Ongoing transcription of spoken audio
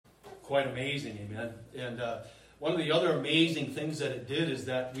quite amazing, amen. And one of the other amazing things that it did is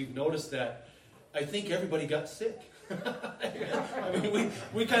that we've noticed that I think everybody got sick. I mean,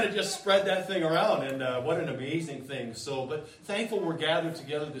 we kind of just spread that thing around, and what an amazing thing. So, but thankful we're gathered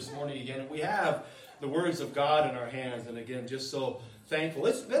together this morning again, and we have the words of God in our hands, and again, just so thankful.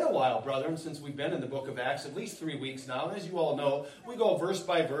 It's been a while, brethren, since we've been in the book of Acts, at least 3 weeks now, and as you all know, we go verse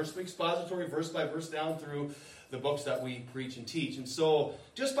by verse, expository verse by verse down through the books that we preach and teach. And so,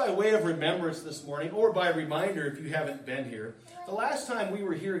 just by way of remembrance this morning, or by reminder if you haven't been here, the last time we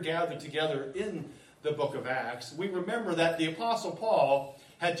were here gathered together in the book of Acts, we remember that the Apostle Paul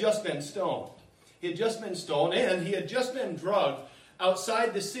had just been stoned. He had just been stoned, and he had just been drugged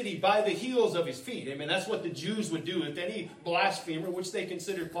outside the city by the heels of his feet. I mean, that's what the Jews would do. If any blasphemer, which they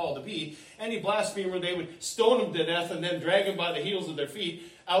considered Paul to be, any blasphemer, they would stone him to death and then drag him by the heels of their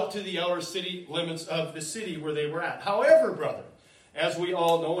feet out to the outer city limits of the city where they were at. However, brother, as we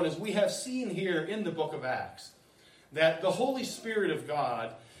all know, and as we have seen here in the book of Acts, that the Holy Spirit of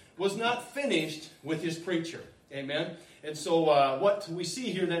God was not finished with his preacher. Amen? And so what we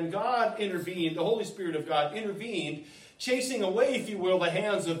see here, then God intervened, the Holy Spirit of God intervened, chasing away, if you will, the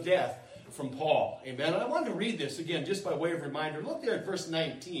hands of death from Paul. Amen? And I wanted to read this again, just by way of reminder. Look there at verse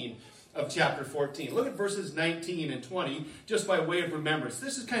 19 of chapter 14. Look at verses 19 and 20, just by way of remembrance.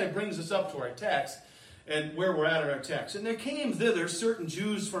 This is kind of brings us up to our text, and where we're at in our text. And there came thither certain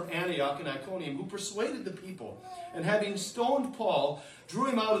Jews from Antioch and Iconium, who persuaded the people, and having stoned Paul, drew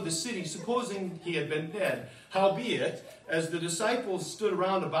him out of the city, supposing he had been dead. Howbeit, as the disciples stood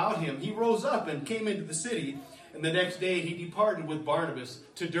around about him, he rose up and came into the city, and the next day he departed with Barnabas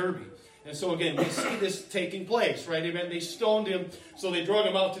to Derbe. And so again, we see this taking place, right? Amen. They stoned him, so they drug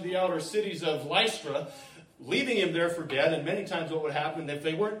him out to the outer cities of Lystra, leaving him there for dead. And many times what would happen, if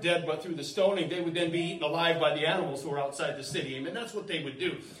they weren't dead but through the stoning, they would then be eaten alive by the animals who were outside the city. Amen. That's what they would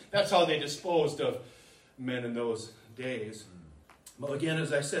do. That's how they disposed of men in those days. Well, again,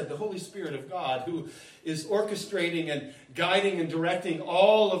 as I said, the Holy Spirit of God, who is orchestrating and guiding and directing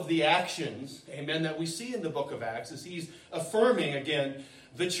all of the actions, amen, that we see in the book of Acts, as he's affirming, again,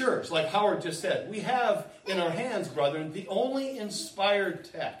 the church. Like Howard just said, we have in our hands, brethren, the only inspired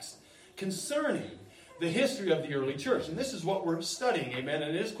text concerning the history of the early church. And this is what we're studying, amen,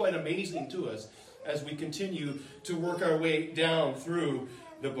 and it is quite amazing to us as we continue to work our way down through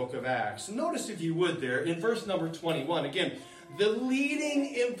the book of Acts. Notice, if you would, there, in verse number 21, again, the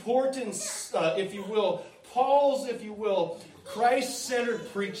leading importance, if you will, Paul's, if you will,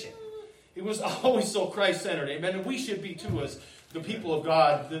 Christ-centered preaching. It was always so Christ-centered, amen, and we should be too, as the people of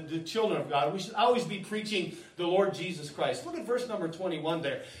God, the children of God. We should always be preaching the Lord Jesus Christ. Look at verse number 21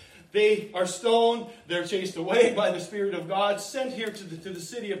 there. They are stoned, they're chased away by the Spirit of God, sent here to the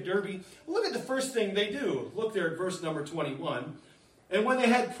city of Derbe. Look at the first thing they do. Look there at verse number 21. And when they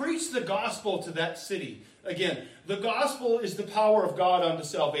had preached the gospel to that city, again, the gospel is the power of God unto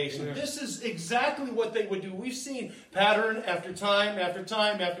salvation. Yeah. This is exactly what they would do. We've seen pattern after time, after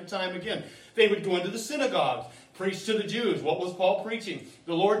time, after time again. They would go into the synagogues, preach to the Jews. What was Paul preaching?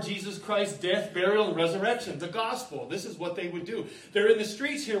 The Lord Jesus Christ's death, burial, and resurrection. The gospel. This is what they would do. They're in the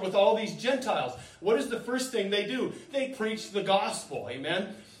streets here with all these Gentiles. What is the first thing they do? They preach the gospel.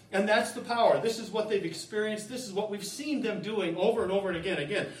 Amen? And that's the power. This is what they've experienced. This is what we've seen them doing over and over and again.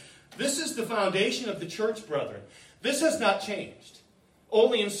 Again, this is the foundation of the church, brethren. This has not changed.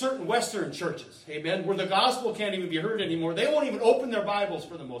 Only in certain Western churches, amen, where the gospel can't even be heard anymore. They won't even open their Bibles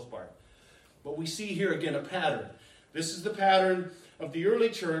for the most part. But we see here again a pattern. This is the pattern of the early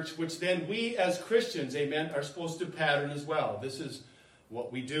church, which then we as Christians, amen, are supposed to pattern as well. This is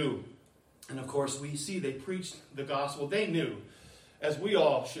what we do. And of course, we see they preached the gospel. They knew, as we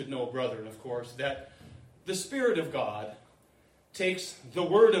all should know, brethren, of course, that the Spirit of God takes the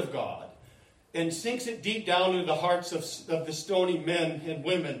Word of God and sinks it deep down into the hearts of the stony men and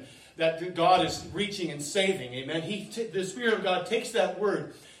women that God is reaching and saving. Amen. The Spirit of God takes that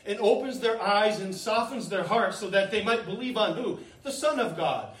Word and opens their eyes and softens their hearts so that they might believe on who? The Son of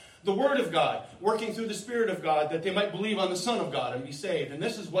God. The Word of God, working through the Spirit of God, that they might believe on the Son of God and be saved. And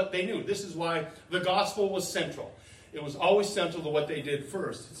this is what they knew. This is why the gospel was central. It was always central to what they did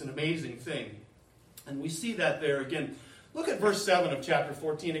first. It's an amazing thing. And we see that there again. Look at verse 7 of chapter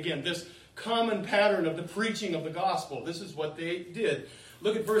 14. Again, this common pattern of the preaching of the gospel. This is what they did.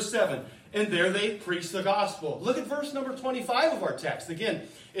 Look at verse 7. And there they preached the gospel. Look at verse number 25 of our text. Again,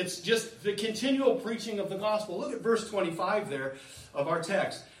 it's just the continual preaching of the gospel. Look at verse 25 there of our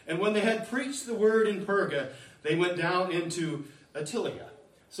text. And when they had preached the word in Perga, they went down into Attalia.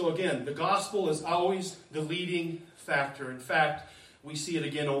 So again, the gospel is always the leading factor. In fact, we see it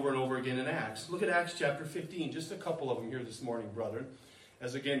again over and over again in Acts. Look at Acts chapter 15. Just a couple of them here this morning, brethren.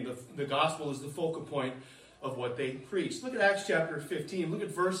 as again, the gospel is the focal point of what they preach. Look at Acts chapter 15. Look at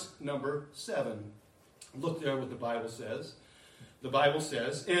verse number 7. Look there what the Bible says. The Bible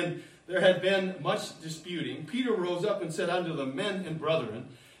says, "And there had been much disputing. Peter rose up and said unto the men and brethren,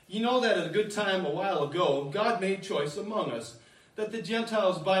 Ye know that at a good time a while ago God made choice among us, that the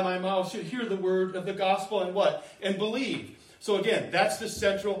Gentiles by my mouth should hear the word of the gospel and what? And believe." So again, that's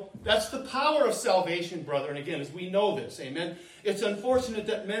the power of salvation, brethren. Again, as we know this, amen. It's unfortunate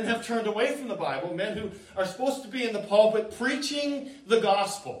that men have turned away from the Bible, men who are supposed to be in the pulpit preaching the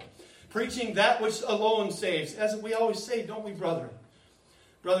gospel, preaching that which alone saves. As we always say, don't we, brethren?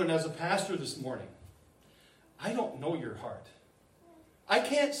 Brethren, as a pastor this morning, I don't know your heart. I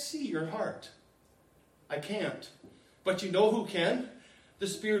can't see your heart. I can't. But you know who can? The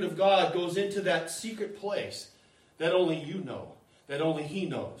Spirit of God goes into that secret place that only you know, that only He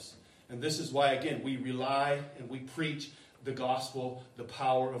knows. And this is why, again, we rely and we preach the gospel, the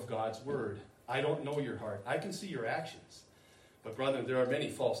power of God's word. I don't know your heart. I can see your actions. But brethren, there are many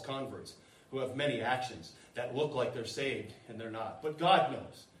false converts who have many actions that look like they're saved and they're not. But God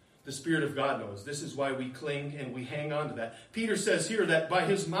knows. The Spirit of God knows. This is why we cling and we hang on to that. Peter says here that by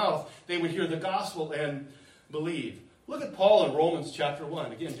his mouth they would hear the gospel and believe. Look at Paul in Romans chapter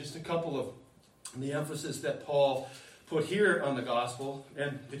 1. Again, just a couple of the emphasis that Paul put here on the gospel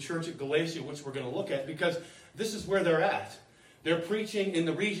and the church at Galatia, which we're going to look at, because this is where they're at. They're preaching in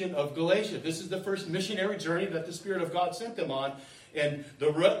the region of Galatia. This is the first missionary journey that the Spirit of God sent them on. And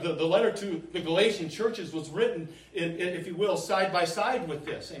the letter to the Galatian churches was written, if you will, side by side with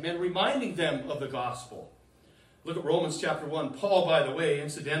this. Amen. Reminding them of the gospel. Look at Romans chapter 1. Paul, by the way,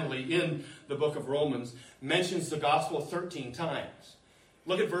 incidentally, in the book of Romans, mentions the gospel 13 times.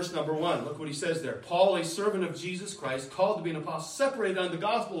 Look at verse number 1. Look what he says there. Paul, a servant of Jesus Christ, called to be an apostle, separated on the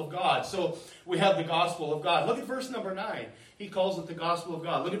gospel of God. So we have the gospel of God. Look at verse number 9. He calls it the gospel of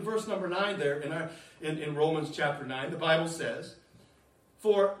God. Look at verse number 9 there in Romans chapter 9. The Bible says,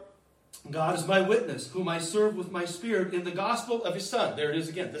 "For God is my witness, whom I serve with my spirit in the gospel of His Son." There it is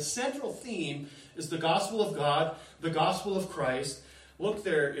again. The central theme is the gospel of God, the gospel of Christ. Look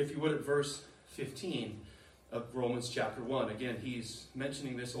there, if you would, at verse 15 of Romans chapter 1. Again, he's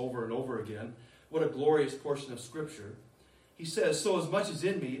mentioning this over and over again. What a glorious portion of Scripture. He says, "So as much as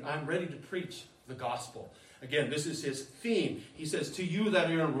in me, I'm ready to preach the gospel." Again, this is his theme. He says, "To you that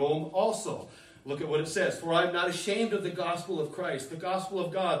are in Rome also." Look at what it says. "For I am not ashamed of the gospel of Christ, the gospel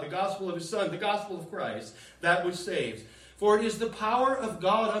of God, the gospel of His Son, the gospel of Christ, that which saves. For it is the power of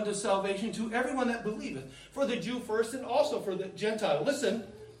God unto salvation to everyone that believeth, for the Jew first and also for the Gentile." Listen.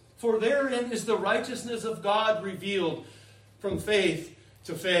 "For therein is the righteousness of God revealed from faith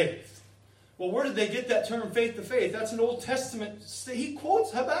to faith." Well, where did they get that term faith to faith? That's an Old Testament. He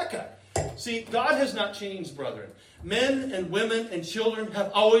quotes Habakkuk. See, God has not changed, brethren. Men and women and children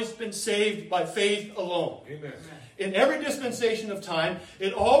have always been saved by faith alone. Amen. In every dispensation of time,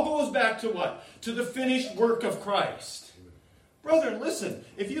 it all goes back to what? To the finished work of Christ. Amen. Brethren, listen.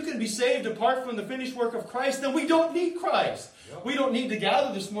 If you can be saved apart from the finished work of Christ, then we don't need Christ. Yep. We don't need to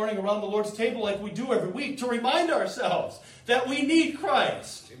gather this morning around the Lord's table like we do every week to remind ourselves that we need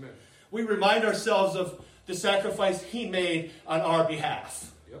Christ. Amen. We remind ourselves of the sacrifice He made on our behalf.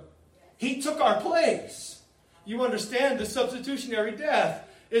 He took our place. You understand the substitutionary death.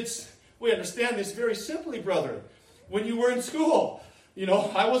 We understand this very simply, brethren. When you were in school,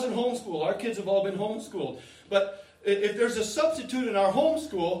 I wasn't homeschooled. Our kids have all been homeschooled. But if there's a substitute in our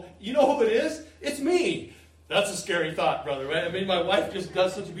homeschool, you know who it is? It's me. That's a scary thought, brother, right? I mean, my wife just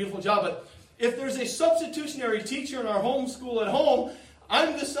does such a beautiful job. But if there's a substitutionary teacher in our homeschool at home,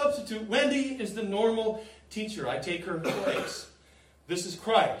 I'm the substitute. Wendy is the normal teacher. I take her place. This is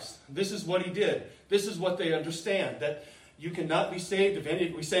Christ. This is what He did. This is what they understand. That you cannot be saved if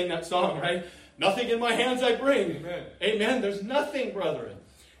any. We sang that song, right? Nothing in my hands I bring. Amen. Amen. There's nothing, brethren.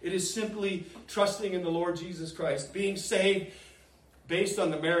 It is simply trusting in the Lord Jesus Christ. Being saved based on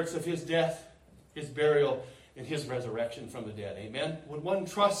the merits of His death, His burial, and His resurrection from the dead. Amen. When one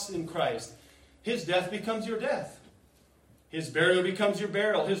trusts in Christ, His death becomes your death. His burial becomes your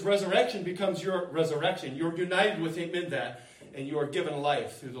burial. His resurrection becomes your resurrection. You're united with Him in that. And you are given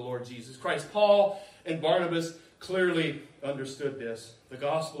life through the Lord Jesus Christ. Paul and Barnabas clearly understood this, the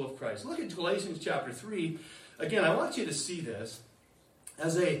gospel of Christ. Look at Galatians chapter 3. Again, I want you to see this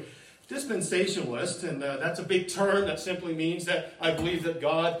as a dispensationalist, and that's a big term that simply means that I believe that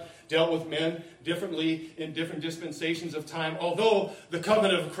God dealt with men differently in different dispensations of time, although the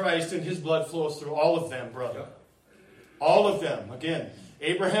covenant of Christ and His blood flows through all of them, brother. All of them. Again,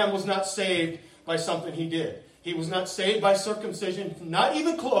 Abraham was not saved by something he did. He was not saved by circumcision, not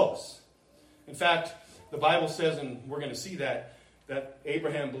even close. In fact, the Bible says, and we're going to see that that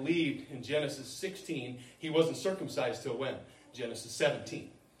Abraham believed in Genesis 16, he wasn't circumcised till when? Genesis 17.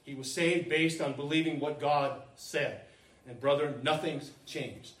 He was saved based on believing what God said. And brethren, nothing's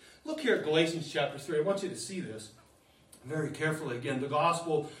changed. Look here at Galatians chapter 3. I want you to see this very carefully. Again, the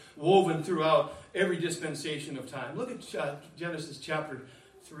gospel woven throughout every dispensation of time. Look at Genesis chapter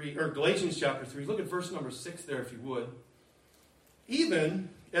 3, or Galatians chapter 3. Look at verse number 6 there, if you would. Even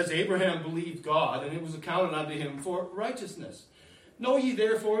as Abraham believed God, and it was accounted unto him for righteousness. Know ye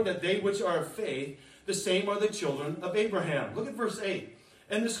therefore that they which are of faith, the same are the children of Abraham. Look at verse 8.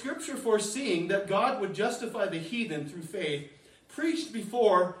 And the scripture foreseeing that God would justify the heathen through faith, preached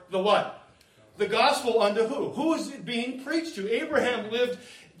before the what? The gospel unto who? Who is it being preached to? Abraham lived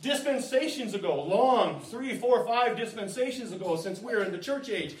dispensations ago, long, 3, 4, 5 dispensations ago, since we're in the church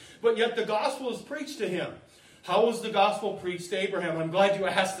age. But yet the gospel is preached to him. How was the gospel preached to Abraham? I'm glad you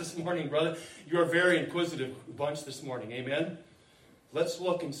asked this morning, brother. You're a very inquisitive bunch this morning. Amen? Let's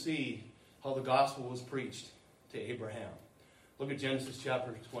look and see how the gospel was preached to Abraham. Look at Genesis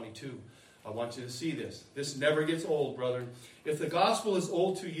chapter 22. I want you to see this. This never gets old, brother. If the gospel is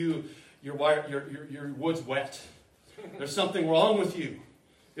old to you, your wood's wet. There's something wrong with you.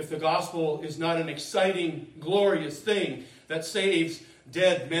 If the gospel is not an exciting, glorious thing that saves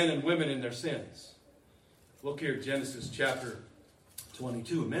dead men and women in their sins. Look here, Genesis chapter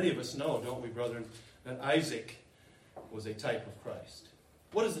 22. Many of us know, don't we, brethren, that Isaac was a type of Christ.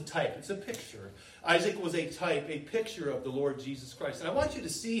 What is a type? It's a picture. Isaac was a type, a picture of the Lord Jesus Christ. And I want you to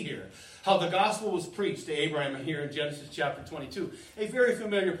see here how the gospel was preached to Abraham here in Genesis chapter 22. A very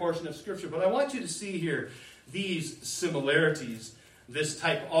familiar portion of Scripture. But I want you to see here these similarities, this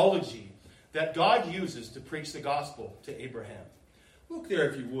typology that God uses to preach the gospel to Abraham. Look there,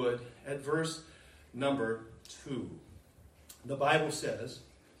 if you would, at verse number 2. The Bible says,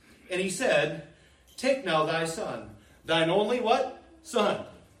 and he said, take now thy son, thine only what? Son.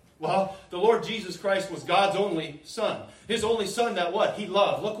 Well, the Lord Jesus Christ was God's only son. His only son that what? He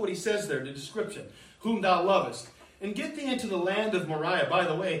loved. Look what he says there, the description. Whom thou lovest. And get thee into the land of Moriah. By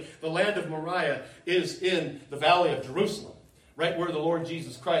the way, the land of Moriah is in the valley of Jerusalem. Right where the Lord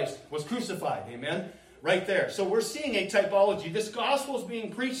Jesus Christ was crucified. Amen? Right there. So we're seeing a typology. This gospel is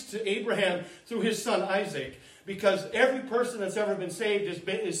being preached to Abraham through his son Isaac. Because every person that's ever been saved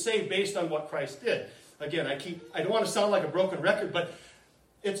is saved based on what Christ did. Again, I don't want to sound like a broken record, but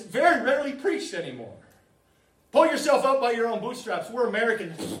it's very rarely preached anymore. Pull yourself up by your own bootstraps. We're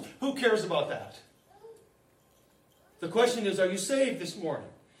Americans. Who cares about that? The question is, are you saved this morning?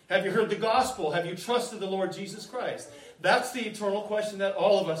 Have you heard the gospel? Have you trusted the Lord Jesus Christ? That's the eternal question that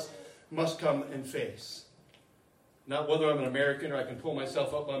all of us must come and face. Not whether I'm an American or I can pull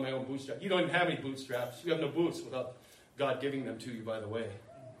myself up by my own bootstraps. You don't even have any bootstraps. You have no boots without God giving them to you, by the way.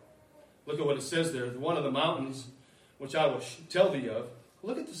 Look at what it says there. One of the mountains, which I will tell thee of.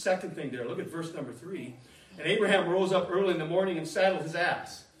 Look at the second thing there. Look at verse number 3. And Abraham rose up early in the morning and saddled his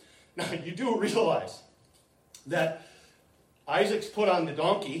ass. Now, you do realize that Isaac's put on the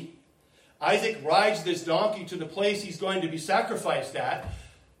donkey. Isaac rides this donkey to the place he's going to be sacrificed at.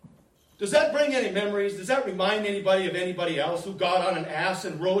 Does that bring any memories? Does that remind anybody of anybody else who got on an ass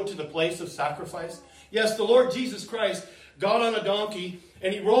and rode to the place of sacrifice? Yes, the Lord Jesus Christ got on a donkey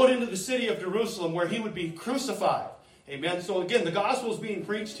and he rode into the city of Jerusalem where he would be crucified. Amen. So again, the gospel is being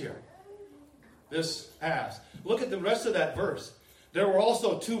preached here. This ass. Look at the rest of that verse. There were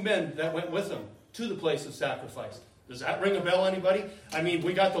also 2 men that went with him to the place of sacrifice. Does that ring a bell, anybody? I mean,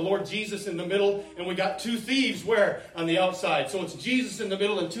 we got the Lord Jesus in the middle, and we got 2 thieves where? On the outside. So it's Jesus in the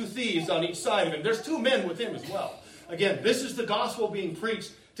middle and 2 thieves on each side of him. There's 2 men with him as well. Again, this is the gospel being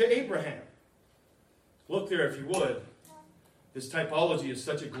preached to Abraham. Look there, if you would. This typology is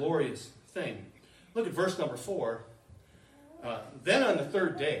such a glorious thing. Look at verse number 4. Then on the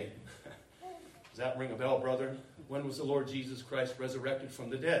 3rd day, does that ring a bell, brother? When was the Lord Jesus Christ resurrected from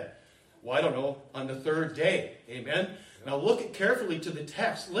the dead? Well, I don't know. On the 3rd day. Amen? Now look carefully to the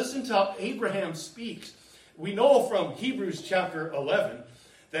text. Listen to how Abraham speaks. We know from Hebrews chapter 11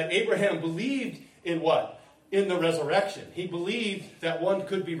 that Abraham believed in what? In the resurrection. He believed that one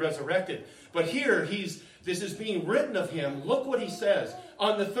could be resurrected. But here, this is being written of him. Look what he says.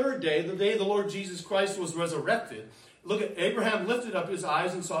 On the 3rd day, the day the Lord Jesus Christ was resurrected, look at Abraham lifted up his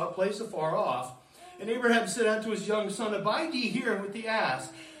eyes and saw a place afar off. And Abraham said unto his young son, Abide ye here with the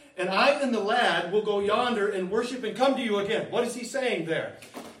ass, and I and the lad will go yonder and worship and come to you again. What is he saying there?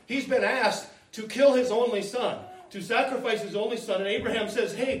 He's been asked to kill his only son, to sacrifice his only son. And Abraham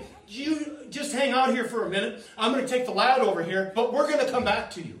says, hey, you just hang out here for a minute. I'm going to take the lad over here, but we're going to come back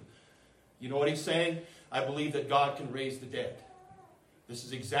to you. You know what he's saying? I believe that God can raise the dead. This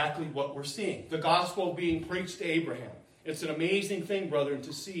is exactly what we're seeing. The gospel being preached to Abraham. It's an amazing thing, brethren,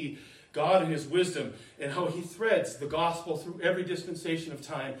 to see God in his wisdom and how he threads the gospel through every dispensation of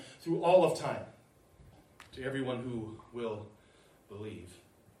time, through all of time, to everyone who will believe.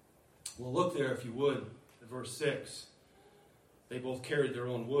 Well, look there, if you would, at verse 6. They both carried their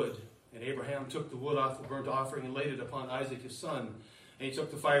own wood, and Abraham took the wood off the burnt offering and laid it upon Isaac his son. And he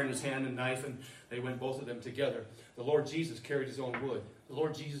took the fire in his hand and knife, and they went both of them together. The Lord Jesus carried his own wood. The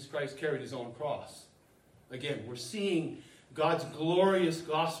Lord Jesus Christ carried his own cross. Again, we're seeing God's glorious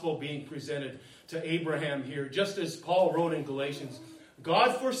gospel being presented to Abraham here, just as Paul wrote in Galatians.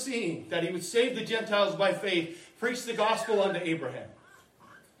 God, foreseeing that he would save the Gentiles by faith, preached the gospel unto Abraham.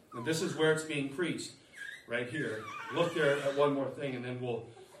 And this is where it's being preached, right here. Look there at one more thing, and then we'll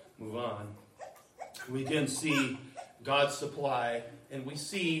move on. We again see God's supply, and we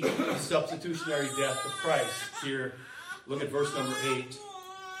see the substitutionary death of Christ here. Look at verse number 8.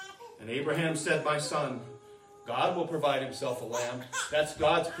 And Abraham said, my son, God will provide himself a lamb. That's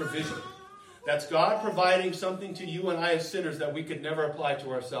God's provision. That's God providing something to you and I as sinners that we could never apply to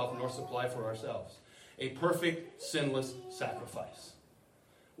ourselves nor supply for ourselves. A perfect, sinless sacrifice.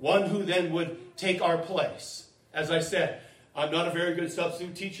 One who then would take our place. As I said, I'm not a very good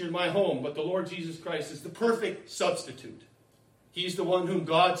substitute teacher in my home, but the Lord Jesus Christ is the perfect substitute. He's the one whom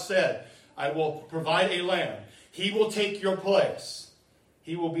God said, I will provide a lamb. He will take your place.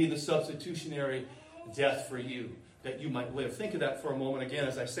 He will be the substitutionary death for you, that you might live. Think of that for a moment again.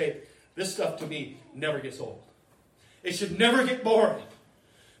 As I say, this stuff to me never gets old. It should never get boring.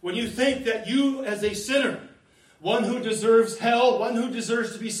 When you think that you as a sinner, one who deserves hell, one who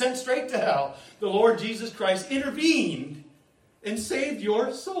deserves to be sent straight to hell, the Lord Jesus Christ intervened and saved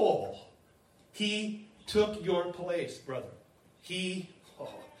your soul. He took your place, brother.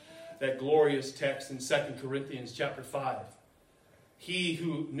 That glorious text in 2 Corinthians chapter 5. He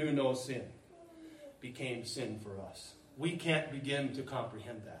who knew no sin became sin for us. We can't begin to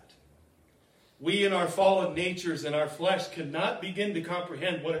comprehend that. We in our fallen natures and our flesh cannot begin to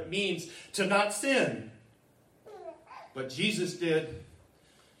comprehend what it means to not sin. But Jesus did,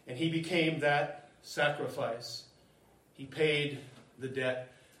 and he became that sacrifice. He paid the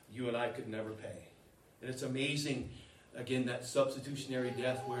debt you and I could never pay. And it's amazing, again, that substitutionary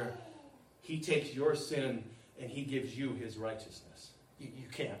death where he takes your sin and he gives you his righteousness. You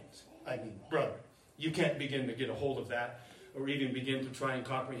can't. I mean, brother, you can't begin to get a hold of that or even begin to try and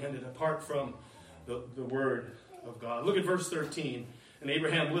comprehend it apart from the word of God. Look at verse 13. And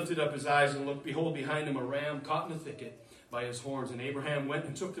Abraham lifted up his eyes and looked, behold, behind him a ram caught in a thicket by his horns. And Abraham went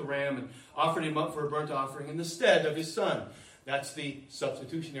and took the ram and offered him up for a burnt offering in the stead of his son. That's the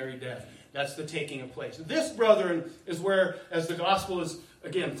substitutionary death. That's the taking of place. This, brethren, is where, as the gospel is,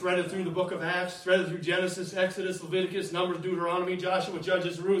 again, threaded through the book of Acts, threaded through Genesis, Exodus, Leviticus, Numbers, Deuteronomy, Joshua,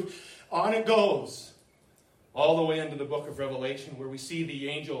 Judges, Ruth, on it goes. All the way into the book of Revelation, where we see the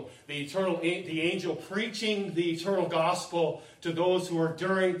angel preaching the eternal gospel to those who are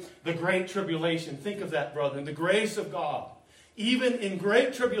during the great tribulation. Think of that, brethren, the grace of God. Even in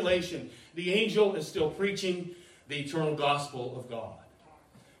great tribulation, the angel is still preaching the eternal gospel of God.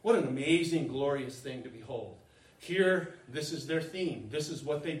 What an amazing, glorious thing to behold. Here, this is their theme. This is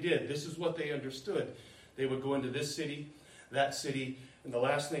what they did. This is what they understood. They would go into this city, that city, and the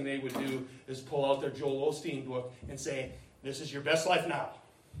last thing they would do is pull out their Joel Osteen book and say, this is your best life now.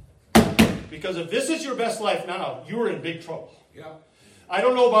 Because if this is your best life now, you're in big trouble. Yeah. I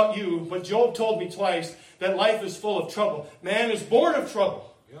don't know about you, but Job told me twice that life is full of trouble. Man is born of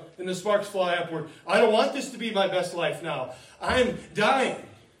trouble. Yeah. And the sparks fly upward. I don't want this to be my best life now. I'm dying.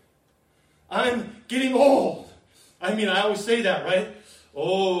 I'm getting old. I mean, I always say that, right?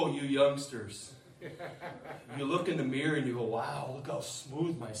 Oh, you youngsters. You look in the mirror and you go, wow, look how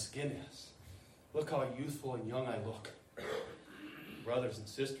smooth my skin is. Look how youthful and young I look. Brothers and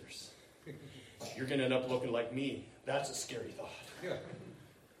sisters, you're going to end up looking like me. That's a scary thought. Yeah.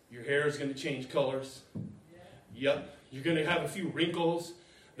 Your hair is going to change colors. Yep. You're going to have a few wrinkles.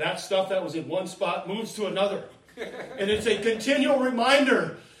 That stuff that was in one spot moves to another. And it's a continual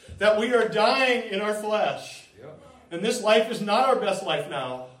reminder that we are dying in our flesh. Yeah. And this life is not our best life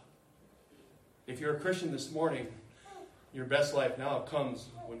now. If you're a Christian this morning, your best life now comes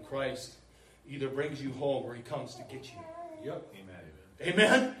when Christ either brings you home or he comes to get you. Yep. Amen?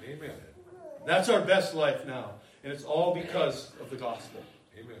 Amen? Amen. That's our best life now. And it's all because of the gospel.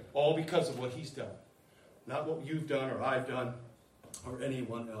 Amen. All because of what he's done. Not what you've done or I've done or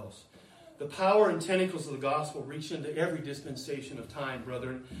anyone else. The power and tentacles of the gospel reach into every dispensation of time,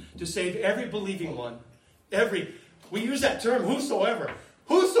 brethren, to save every believing one. We use that term, whosoever.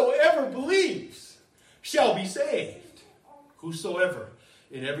 Whosoever believes shall be saved. Whosoever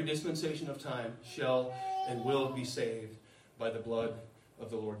in every dispensation of time shall and will be saved by the blood of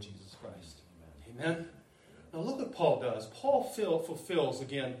the Lord Jesus Christ. Amen? Now look what Paul does. Paul fulfills,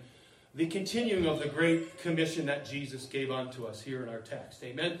 again, the continuing of the great commission that Jesus gave unto us here in our text.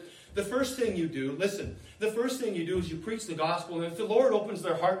 Amen? The first thing you do, listen, the first thing you do is you preach the gospel, and if the Lord opens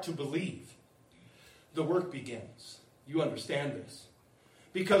their heart to believe, the work begins. You understand this.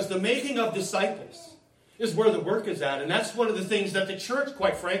 Because the making of disciples is where the work is at, and that's one of the things that the church,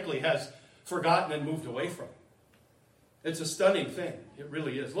 quite frankly, has forgotten and moved away from. It's a stunning thing. It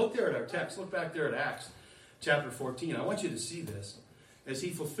really is. Look there at our text. Look back there at Acts chapter 14. I want you to see this as he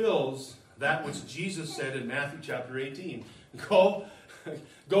fulfills that which Jesus said in Matthew chapter 18. Go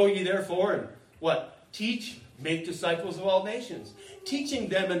ye therefore and what? Teach, make disciples of all nations. Teaching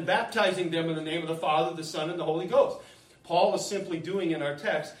them and baptizing them in the name of the Father, the Son, and the Holy Ghost. Paul is simply doing in our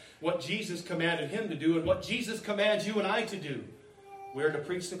text what Jesus commanded him to do and what Jesus commands you and I to do. We're to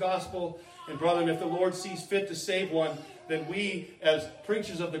preach the gospel. And brethren, if the Lord sees fit to save one, then we, as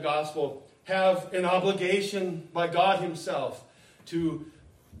preachers of the gospel, have an obligation by God himself to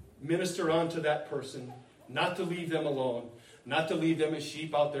minister unto that person, not to leave them alone, not to leave them as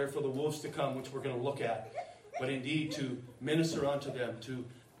sheep out there for the wolves to come, which we're going to look at, but indeed to minister unto them, to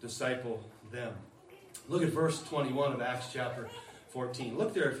disciple them. Look at verse 21 of Acts chapter 14.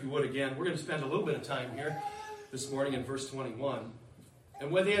 Look there if you would again. We're going to spend a little bit of time here this morning in verse 21.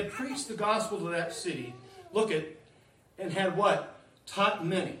 And when they had preached the gospel to that city, look at, and had what? Taught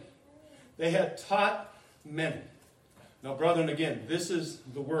many. They had taught many. Now, brethren, again, this is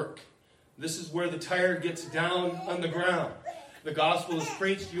the work. This is where the tire gets down on the ground. The gospel is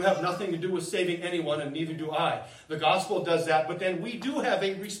preached. You have nothing to do with saving anyone, and neither do I. The gospel does that, but then we do have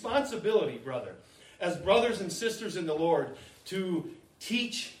a responsibility, brother, as brothers and sisters in the Lord, to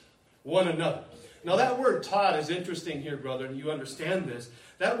teach one another. Now that word taught is interesting here, brother, and you understand this.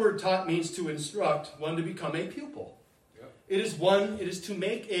 That word taught means to instruct one to become a pupil. Yep. It is to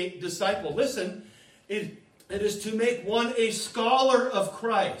make a disciple. Listen, it is to make one a scholar of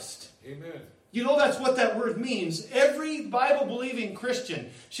Christ. Amen. You know that's what that word means. Every Bible-believing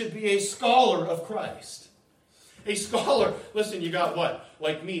Christian should be a scholar of Christ. A scholar, listen, you got what?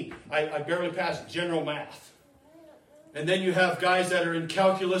 Like me, I barely passed general math. And then you have guys that are in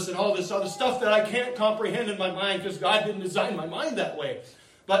calculus and all this other stuff that I can't comprehend in my mind because God didn't design my mind that way.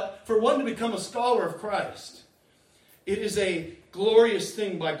 But for one to become a scholar of Christ, it is a glorious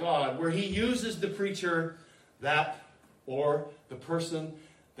thing by God where he uses the preacher that, or the person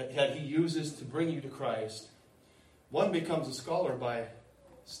that he uses to bring you to Christ. One becomes a scholar by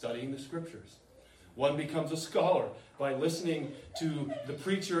studying the scriptures. One becomes a scholar by listening to the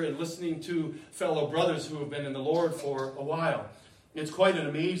preacher and listening to fellow brothers who have been in the Lord for a while. It's quite an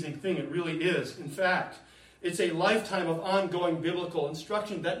amazing thing. It really is. In fact, it's a lifetime of ongoing biblical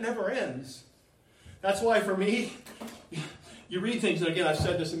instruction that never ends. That's why for me, you read things, and again, I've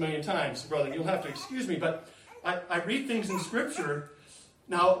said this a million times, brother, you'll have to excuse me, but I read things in Scripture.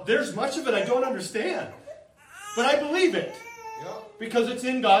 Now, there's much of it I don't understand, but I believe it. Because it's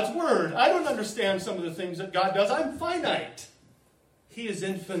in God's Word. I don't understand some of the things that God does. I'm finite. He is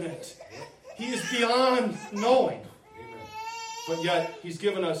infinite. He is beyond knowing. But yet, He's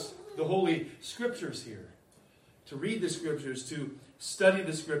given us the Holy Scriptures here. To read the Scriptures, to study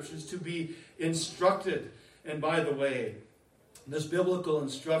the Scriptures, to be instructed. And by the way, this biblical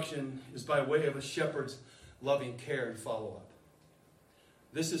instruction is by way of a shepherd's loving care and follow-up.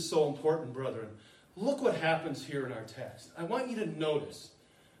 This is so important, brethren. Look what happens here in our text. I want you to notice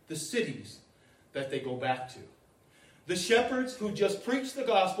the cities that they go back to. The shepherds who just preached the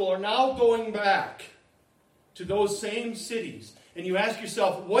gospel are now going back to those same cities. And you ask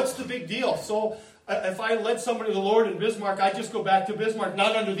yourself, what's the big deal? So if I led somebody to the Lord in Bismarck, I'd just go back to Bismarck.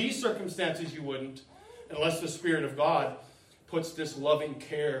 Not under these circumstances you wouldn't, unless the Spirit of God puts this loving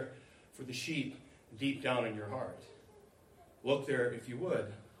care for the sheep deep down in your heart. Look there if you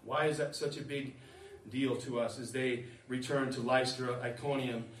would. Why is that such a big deal to us as they return to Lystra,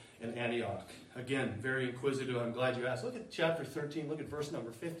 Iconium, and Antioch? Again, very inquisitive. I'm glad you asked. Look at chapter 13. Look at verse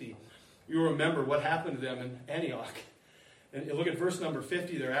number 50. You remember what happened to them in Antioch. And look at verse number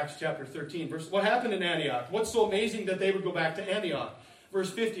 50 there, Acts chapter 13. What happened in Antioch? What's so amazing that they would go back to Antioch? Verse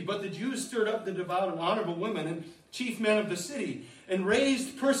 50, but the Jews stirred up the devout and honorable women and chief men of the city and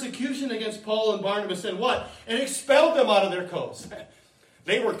raised persecution against Paul and Barnabas and what? And expelled them out of their coasts.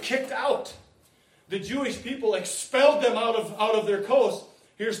 They were kicked out. The Jewish people expelled them out of their coast.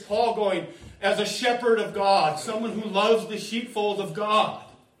 Here's Paul going, as a shepherd of God, someone who loves the sheepfold of God.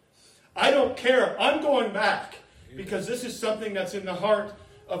 I don't care. I'm going back because this is something that's in the heart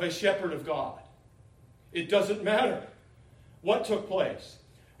of a shepherd of God. It doesn't matter what took place.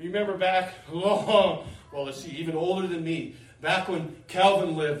 Remember back long, well, let's see, even older than me. Back when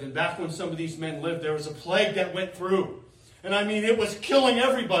Calvin lived and back when some of these men lived, there was a plague that went through. And I mean, it was killing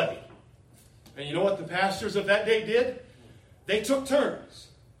everybody. And you know what the pastors of that day did? They took turns.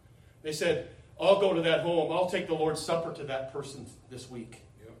 They said, I'll go to that home. I'll take the Lord's Supper to that person this week.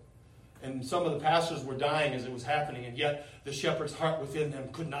 Yep. And some of the pastors were dying as it was happening, and yet the shepherd's heart within them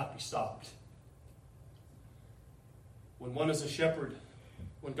could not be stopped. When one is a shepherd,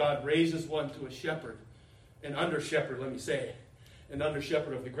 when God raises one to a shepherd, an under-shepherd, let me say, an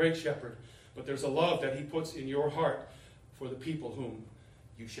under-shepherd of the great shepherd, but there's a love that he puts in your heart for the people whom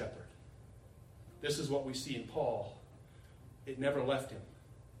you shepherd. This is what we see in Paul. It never left him,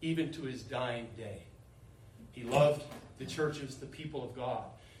 even to his dying day. He loved the churches, the people of God,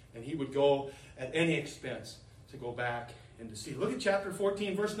 and he would go at any expense to go back and to see. Look at chapter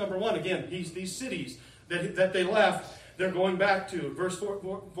 14, verse number 1. Again, these cities that they left, they're going back to. Verse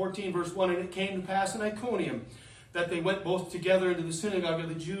 14, verse 1, and it came to pass in Iconium that they went both together into the synagogue of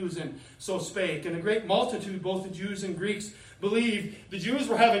the Jews, and so spake. And a great multitude, both the Jews and Greeks, believed. The Jews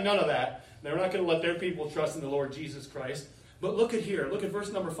were having none of that. They were not going to let their people trust in the Lord Jesus Christ. But look at here. Look at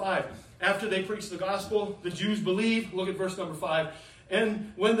verse number 5. After they preached the gospel, the Jews believed. Look at verse number 5.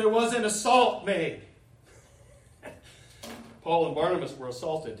 And when there was an assault made. Paul and Barnabas were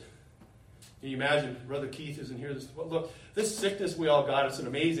assaulted. Can you imagine? Brother Keith isn't here. Look, this sickness we all got, it's an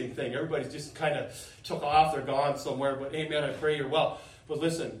amazing thing. Everybody's just kind of took off. They're gone somewhere. But amen, I pray you're well. But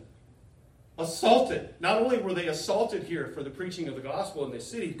listen, assaulted. Not only were they assaulted here for the preaching of the gospel in this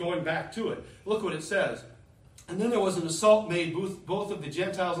city, going back to it. Look what it says. And then there was an assault made both of the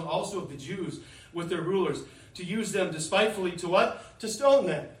Gentiles and also of the Jews with their rulers to use them despitefully to what? To stone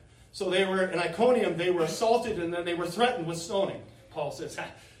them. So they were, in Iconium, they were assaulted and then they were threatened with stoning. Paul says,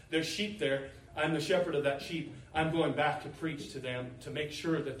 there's sheep there. I'm the shepherd of that sheep. I'm going back to preach to them to make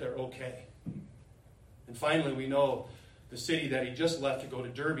sure that they're okay. And finally, we know the city that he just left to go to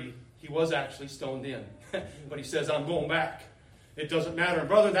Derbe, he was actually stoned in. But he says, I'm going back. It doesn't matter. And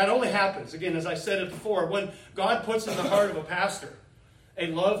brother, that only happens, again, as I said it before, when God puts in the heart of a pastor a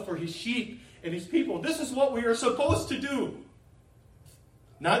love for his sheep and his people. This is what we are supposed to do.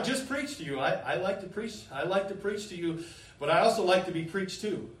 Not just preach to you. I like to preach. I like to preach to you, but I also like to be preached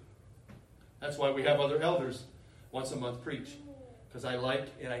to. That's why we have other elders once a month preach. Because I like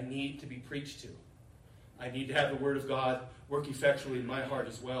and I need to be preached to. I need to have the Word of God work effectually in my heart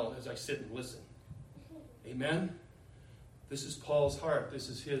as well as I sit and listen. Amen? This is Paul's heart. This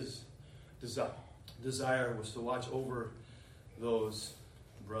is his desire was to watch over those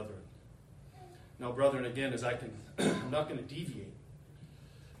brethren. Now, brethren, again, I'm not going to deviate.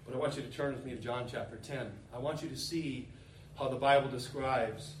 But I want you to turn with me to John chapter 10. I want you to see how the Bible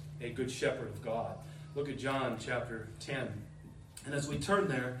describes a good shepherd of God. Look at John chapter 10. And as we turn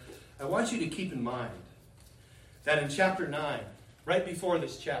there, I want you to keep in mind that in chapter 9, right before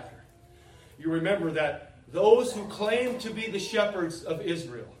this chapter, you remember that those who claim to be the shepherds of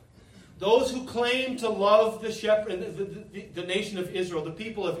Israel, those who claim to love the shepherd, the nation of Israel, the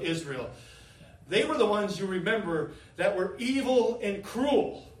people of Israel, they were the ones, you remember, that were evil and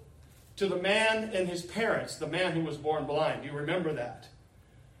cruel to the man and his parents, the man who was born blind. You remember that?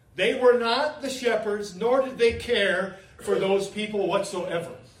 They were not the shepherds, nor did they care for those people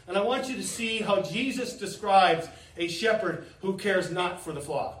whatsoever. And I want you to see how Jesus describes a shepherd who cares not for the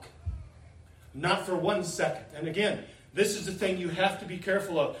flock. Not for 1 second. And again, this is the thing you have to be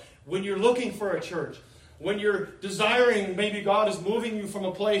careful of. When you're looking for a church, when you're desiring, maybe God is moving you from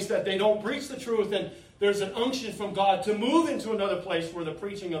a place that they don't preach the truth, and there's an unction from God to move into another place where the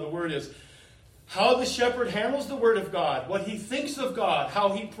preaching of the Word is. How the shepherd handles the Word of God, what he thinks of God,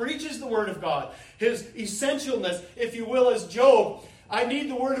 how he preaches the Word of God, his essentialness, if you will, as Job. I need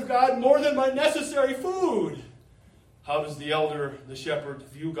the Word of God more than my necessary food. How does the elder, the shepherd,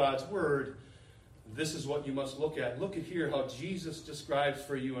 view God's Word? This is what you must look at. Look at here how Jesus describes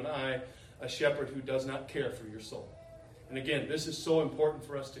for you and I a shepherd who does not care for your soul. And again, this is so important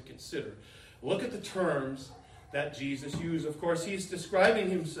for us to consider. Look at the terms that Jesus used. Of course, he's describing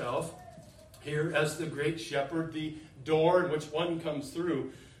himself here as the great shepherd, the door in which one comes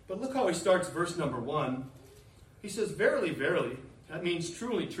through. But look how he starts verse number 1. He says, verily, verily. That means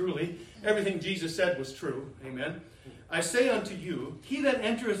truly, truly. Everything Jesus said was true. Amen. I say unto you, he that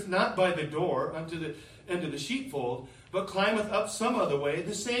entereth not by the door into the sheepfold, but climbeth up some other way,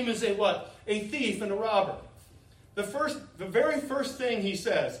 the same is a what? A thief and a robber. The very first thing he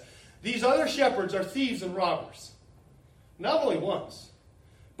says, these other shepherds are thieves and robbers. Not only once.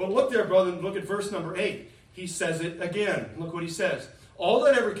 But look there, brother, look at verse number 8. He says it again. Look what he says. All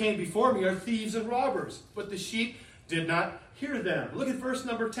that ever came before me are thieves and robbers, but the sheep did not hear them. Look at verse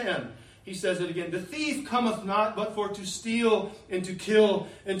number 10. he says it again. The thief cometh not but for to steal and to kill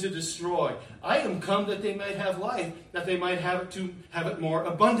and to destroy. I am come that they might have life, that they might have it more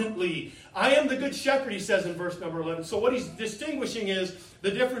abundantly. I am the good shepherd, he says in verse number 11. So what he's distinguishing is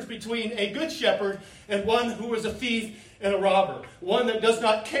the difference between a good shepherd and one who is a thief and a robber. One that does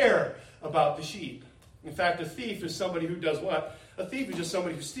not care about the sheep. In fact, a thief is somebody who does what? A thief is just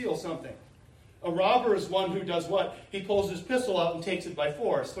somebody who steals something. A robber is one who does what? He pulls his pistol out and takes it by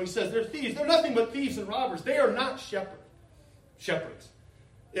force. So he says they're thieves. They're nothing but thieves and robbers. They are not shepherds.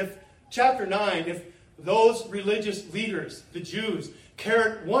 If chapter 9, if those religious leaders, the Jews,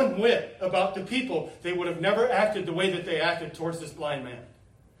 cared one whit about the people, they would have never acted the way that they acted towards this blind man.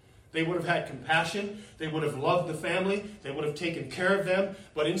 They would have had compassion. They would have loved the family. They would have taken care of them.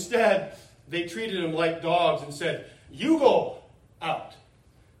 But instead, they treated them like dogs and said, you go out.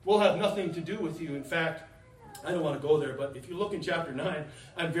 We'll have nothing to do with you. In fact, I don't want to go there, but if you look in chapter 9,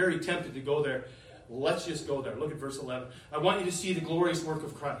 I'm very tempted to go there. Let's just go there. Look at verse 11. I want you to see the glorious work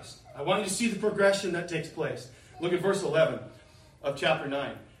of Christ. I want you to see the progression that takes place. Look at verse 11 of chapter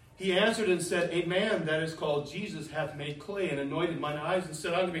 9. He answered and said, a man that is called Jesus hath made clay and anointed mine eyes and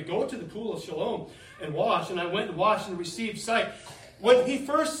said unto me, go to the pool of Siloam and wash. And I went and washed and received sight. When he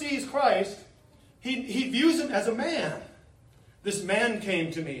first sees Christ, he views him as a man. This man came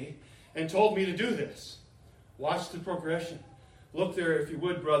to me and told me to do this. Watch the progression. Look there, if you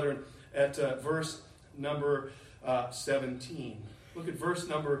would, brethren, at verse number 17. Look at verse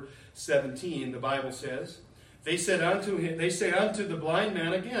number 17. The Bible says, They say unto the blind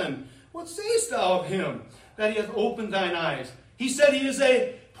man again, what sayest thou of him, that he hath opened thine eyes? He said he is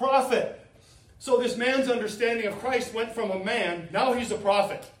a prophet. So this man's understanding of Christ went from a man, now he's a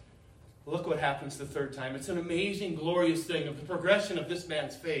prophet. Look what happens the third time. It's an amazing, glorious thing of the progression of this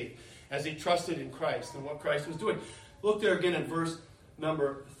man's faith as he trusted in Christ and what Christ was doing. Look there again in verse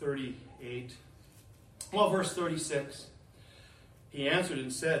number 38. Well, verse 36. He answered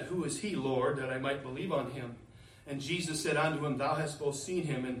and said, who is he, Lord, that I might believe on him? And Jesus said unto him, thou hast both seen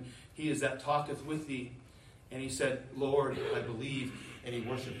him, and he is that talketh with thee. And he said, Lord, I believe. And he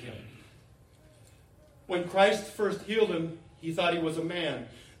worshipped him. When Christ first healed him, he thought he was a man.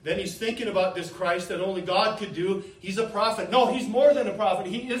 Then he's thinking about this Christ that only God could do. He's a prophet. No, he's more than a prophet.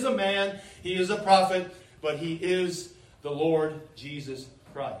 He is a man. He is a prophet. But he is the Lord Jesus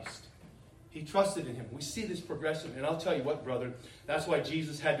Christ. He trusted in him. We see this progression. And I'll tell you what, brother, that's why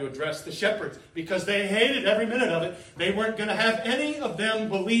Jesus had to address the shepherds. Because they hated every minute of it. They weren't going to have any of them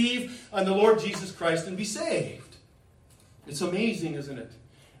believe on the Lord Jesus Christ and be saved. It's amazing, isn't it?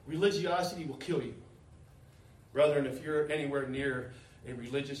 Religiosity will kill you. Brethren, if you're anywhere near a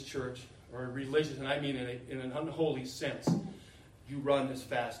religious church, or a religious, and I mean in an unholy sense, you run as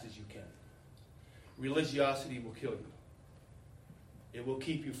fast as you can. Religiosity will kill you. It will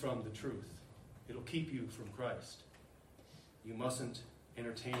keep you from the truth. It'll keep you from Christ. You mustn't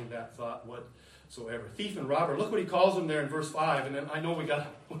entertain that thought whatsoever. Thief and robber. Look what he calls them there in verse 5. And then I know we got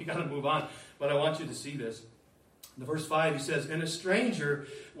to move on, but I want you to see this. In verse 5 he says, and a stranger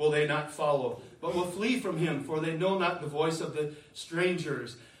will they not follow, but will flee from him, for they know not the voice of the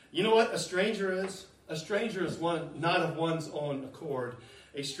strangers. You know what a stranger is? A stranger is one not of one's own accord.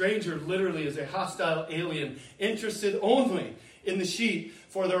 A stranger literally is a hostile alien, interested only in the sheep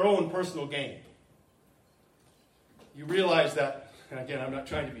for their own personal gain. You realize that, and again, I'm not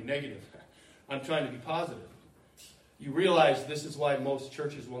trying to be negative. I'm trying to be positive. You realize this is why most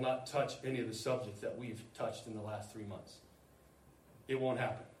churches will not touch any of the subjects that we've touched in the last 3 months. It won't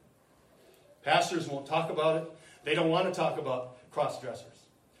happen. Pastors won't talk about it. They don't want to talk about cross-dressers.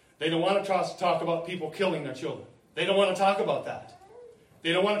 They don't want to talk about people killing their children. They don't want to talk about that.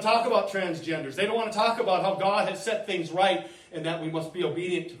 They don't want to talk about transgenders. They don't want to talk about how God has set things right and that we must be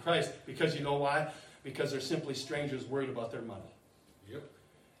obedient to Christ. Because you know why? Because they're simply strangers worried about their money. Yep.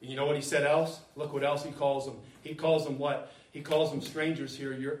 And you know what he said else? Look what else he calls them. He calls them what? He calls them strangers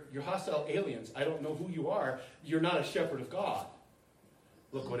here. You're hostile aliens. I don't know who you are. You're not a shepherd of God.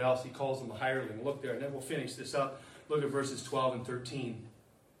 Look what else. He calls them a hireling. Look there, and then we'll finish this up. Look at verses 12 and 13.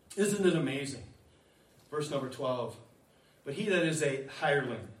 Isn't it amazing? Verse number 12. But he that is a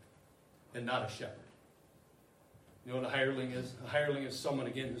hireling and not a shepherd. You know what a hireling is? A hireling is someone,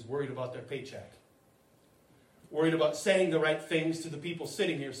 again, who's worried about their paycheck. Worried about saying the right things to the people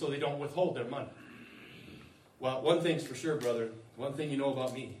sitting here so they don't withhold their money. Well, one thing's for sure, brother. One thing you know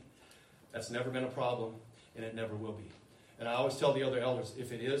about me. That's never been a problem, and it never will be. And I always tell the other elders,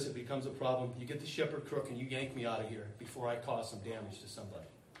 if it is, it becomes a problem, you get the shepherd crook and you yank me out of here before I cause some damage to somebody.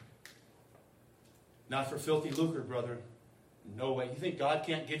 Not for filthy lucre, brother. No way. You think God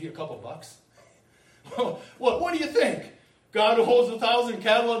can't give you a couple bucks? Well, what do you think? God who holds 1,000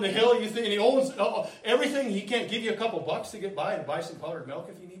 cattle on the hill, you think, and he owns everything. He can't give you a couple bucks to get by and buy some powdered milk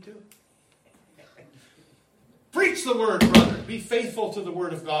if you need to? Preach the word, brother. Be faithful to the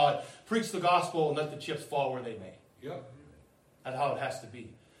word of God. Preach the gospel and let the chips fall where they may. Yep. That's how it has to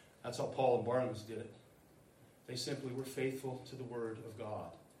be. That's how Paul and Barnabas did it. They simply were faithful to the word of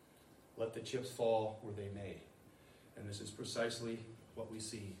God. Let the chips fall where they may. And this is precisely what we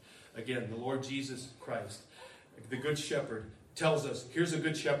see. Again, the Lord Jesus Christ, the Good Shepherd, tells us, here's a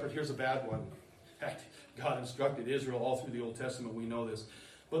good shepherd, here's a bad one. In fact, God instructed Israel all through the Old Testament. We know this.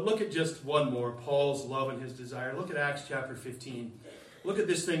 But look at just one more, Paul's love and his desire. Look at Acts chapter 15. Look at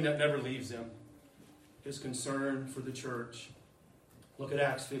this thing that never leaves him. His concern for the church. Look at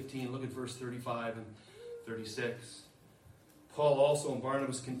Acts 15. Look at verse 35 and 36. Paul also and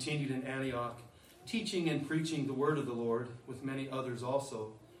Barnabas continued in Antioch, teaching and preaching the word of the Lord with many others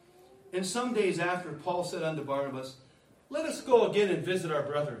also. And some days after, Paul said unto Barnabas, let us go again and visit our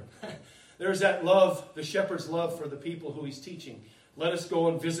brethren. There's that love, the shepherd's love for the people who he's teaching. Let us go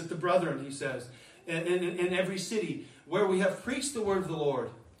and visit the brethren, he says, in every city where we have preached the word of the Lord,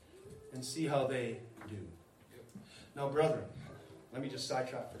 and see how they do. Now, brethren, let me just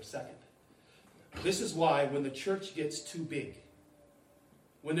sidetrack for a second. This is why when the church gets too big,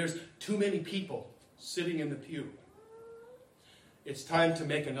 when there's too many people sitting in the pew, it's time to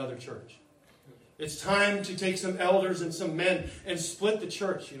make another church. It's time to take some elders and some men and split the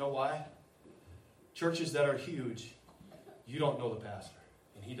church. You know why? Churches that are huge, you don't know the pastor,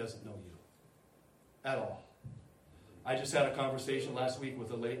 and he doesn't know you at all. I just had a conversation last week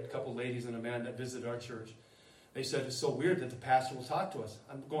with a couple ladies and a man that visited our church. They said, it's so weird that the pastor will talk to us.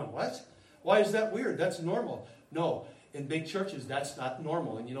 I'm going, what? Why is that weird? That's normal. No, in big churches, that's not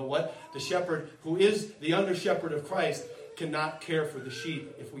normal. And you know what? The shepherd, who is the under shepherd of Christ, cannot care for the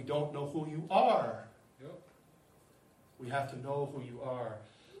sheep if we don't know who you are. Yep. We have to know who you are.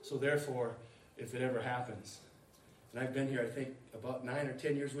 So therefore, if it ever happens, and I've been here, I think, about 9 or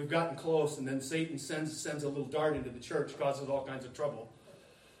 10 years, we've gotten close, and then Satan sends a little dart into the church, causes all kinds of trouble.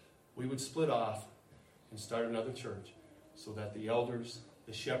 We would split off and start another church so that the elders,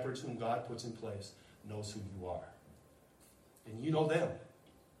 the shepherds whom God puts in place, knows who you are. And you know them.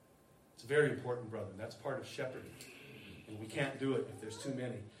 It's very important, brother. That's part of shepherding. And we can't do it if there's too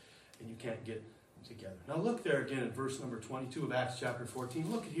many and you can't get together. Now look there again in verse number 22 of Acts chapter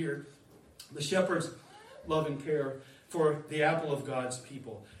 14. Look at here. The shepherds' love and care for the apple of God's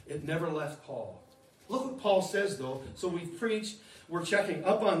people. It never left Paul. Look what Paul says, though. So we've preached, we're checking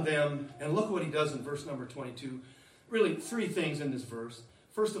up on them, and look what he does in verse number 22. Really, 3 things in this verse.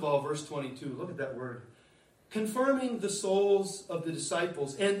 First of all, verse 22, look at that word. Confirming the souls of the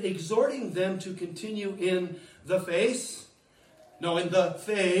disciples and exhorting them to continue in the faith. No, in the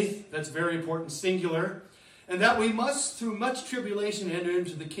faith, that's very important, singular. And that we must, through much tribulation, enter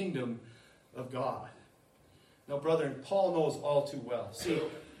into the kingdom of God. Now, brethren, Paul knows all too well. See,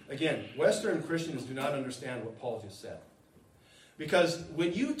 again, Western Christians do not understand what Paul just said. Because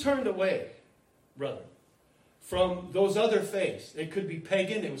when you turned away, brother, from those other faiths, it could be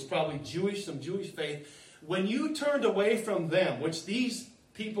pagan, it was probably Jewish, some Jewish faith. When you turned away from them, which these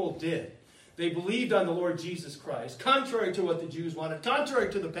people did, they believed on the Lord Jesus Christ, contrary to what the Jews wanted,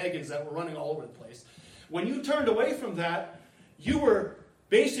 contrary to the pagans that were running all over the place. When you turned away from that, you were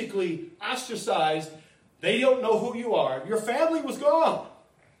basically ostracized. They don't know who you are. Your family was gone.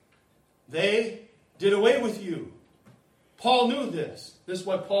 They did away with you. Paul knew this. This is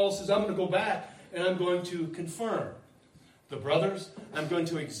what Paul says, I'm going to go back and I'm going to confirm the brothers. I'm going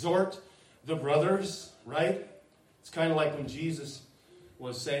to exhort the brothers, right? It's kind of like when Jesus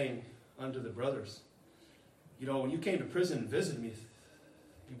was saying unto the brothers, you know, when you came to prison and visited me,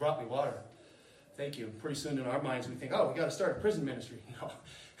 you brought me water. Thank you. And pretty soon in our minds we think, oh, we got to start a prison ministry. No.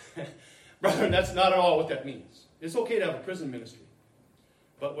 Brethren, that's not at all what that means. It's okay to have a prison ministry.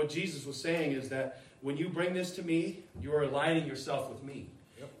 But what Jesus was saying is that when you bring this to me, you are aligning yourself with me.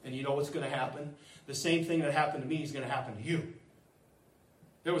 Yep. And you know what's going to happen? The same thing that happened to me is going to happen to you.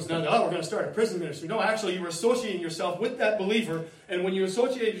 There was none, oh, we're going to start a prison ministry. No, actually, you were associating yourself with that believer, and when you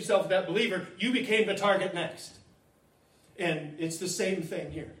associated yourself with that believer, you became the target next. And it's the same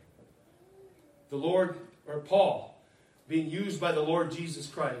thing here. The Lord, or Paul, being used by the Lord Jesus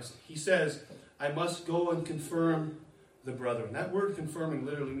Christ, he says, I must go and confirm the brethren. That word confirming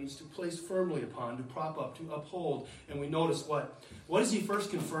literally means to place firmly upon, to prop up, to uphold. And we notice what? What is he first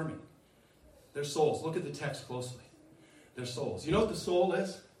confirming? Their souls. Look at the text closely. Their souls. You know what the soul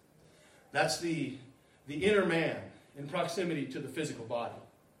is? That's the inner man in proximity to the physical body.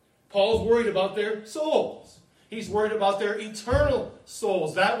 Paul's worried about their souls. He's worried about their eternal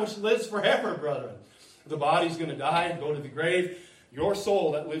souls, that which lives forever, brethren. The body's going to die and go to the grave. Your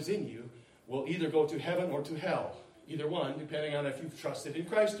soul that lives in you will either go to heaven or to hell. Either one, depending on if you've trusted in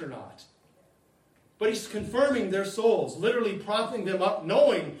Christ or not. But he's confirming their souls, literally propping them up,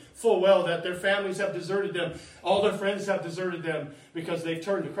 knowing full well that their families have deserted them. All their friends have deserted them because they've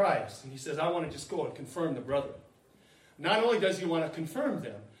turned to Christ. And he says, I want to just go and confirm the brethren. Not only does he want to confirm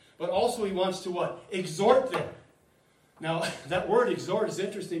them, but also he wants to what? Exhort them. Now, that word exhort is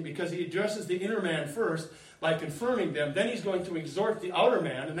interesting because he addresses the inner man first by confirming them. Then he's going to exhort the outer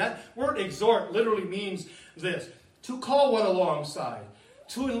man. And that word exhort literally means this: to call one alongside,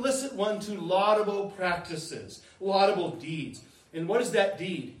 to enlist one to laudable practices, laudable deeds. And what is that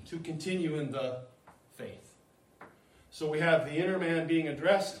deed? To continue in the faith. So we have the inner man being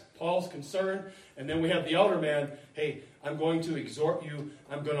addressed, Paul's concern, and then we have the outer man, hey, I'm going to exhort you,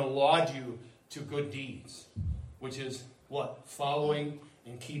 I'm going to laud you to good deeds, which is what? Following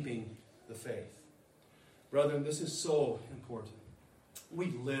and keeping the faith. Brethren, this is so important. We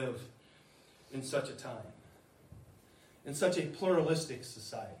live in such a time, in such a pluralistic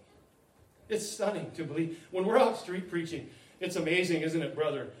society. It's stunning to believe. When we're out street preaching, it's amazing, isn't it,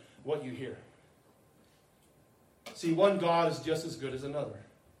 brother, what you hear. See, one God is just as good as another.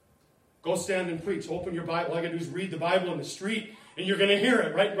 Go stand and preach. Open your Bible. All I got to do is read the Bible in the street, and you're going to hear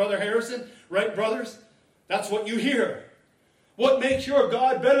it. Right, Brother Harrison? Right, brothers? That's what you hear. What makes your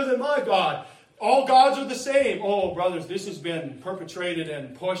God better than my God? All gods are the same. Oh, brothers, this has been perpetrated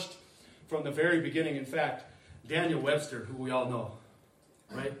and pushed from the very beginning. In fact, Daniel Webster, who we all know,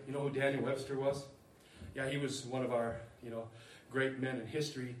 right? You know who Daniel Webster was? Yeah, he was one of our, great men in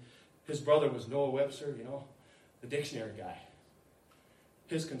history. His brother was Noah Webster, the dictionary guy.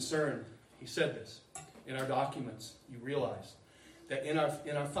 His concern, he said this, in our documents, you realize that in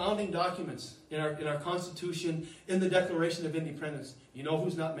our founding documents, in our Constitution, in the Declaration of Independence, you know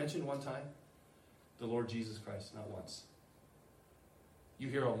who's not mentioned one time? The Lord Jesus Christ, not once. You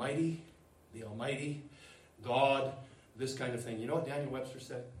hear Almighty, the Almighty, God, this kind of thing. You know what Daniel Webster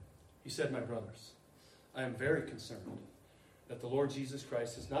said? He said, my brothers, I am very concerned that the Lord Jesus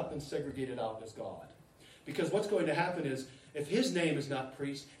Christ has not been segregated out as God. Because what's going to happen is, if his name is not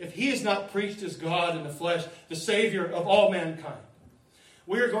preached, if he is not preached as God in the flesh, the Savior of all mankind,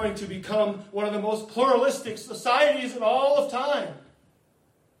 we are going to become one of the most pluralistic societies in all of time.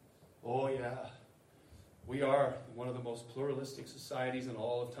 Oh yeah, we are one of the most pluralistic societies in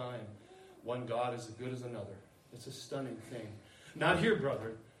all of time. One God is as good as another. It's a stunning thing. Not here,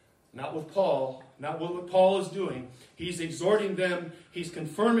 brother. Not with Paul. Not what Paul is doing. He's exhorting them. He's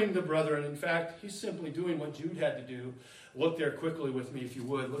confirming the brethren. In fact, he's simply doing what Jude had to do. Look there quickly with me, if you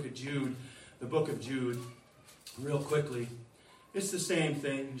would. Look at Jude, the book of Jude, real quickly. It's the same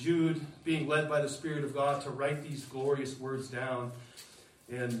thing. Jude being led by the Spirit of God to write these glorious words down.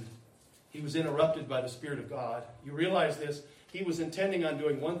 And he was interrupted by the Spirit of God. You realize this? He was intending on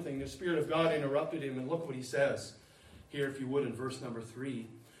doing one thing. The Spirit of God interrupted him, and look what he says. Here, if you would, in verse number 3.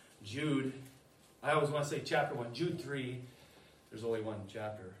 Jude, I always want to say chapter 1. Jude 3, there's only one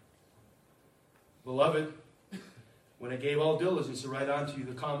chapter. Beloved, when I gave all diligence to write unto you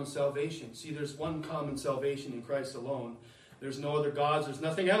the common salvation. See, there's one common salvation in Christ alone. There's no other gods. There's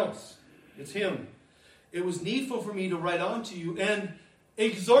nothing else. It's him. It was needful for me to write unto you and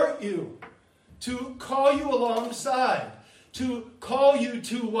exhort you, to call you alongside, to call you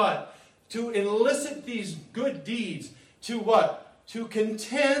to what? To elicit these good deeds. To what? To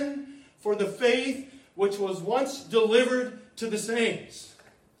contend for the faith which was once delivered to the saints.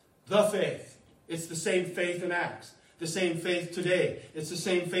 The faith. It's the same faith in Acts. The same faith today. It's the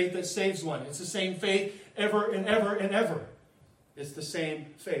same faith that saves one. It's the same faith ever and ever and ever. It's the same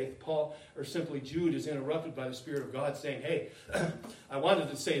faith. Paul, or simply Jude, is interrupted by the Spirit of God saying, hey, I wanted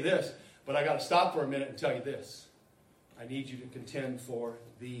to say this, but I got to stop for a minute and tell you this. I need you to contend for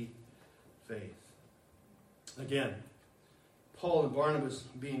the faith. Again, Paul and Barnabas,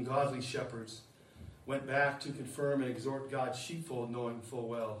 being godly shepherds, went back to confirm and exhort God's sheepfold, knowing full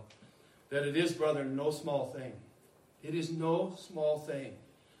well that it is, brethren, no small thing. It is no small thing,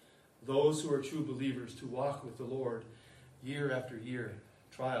 those who are true believers, to walk with the Lord year after year,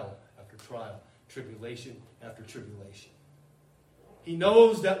 trial after trial, tribulation after tribulation. He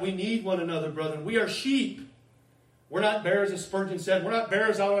knows that we need one another, brethren. We are sheep. We're not bears, as Spurgeon said. We're not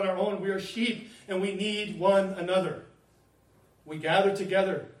bears out on our own. We are sheep, and we need one another. We gather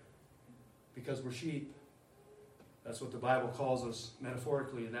together because we're sheep. That's what the Bible calls us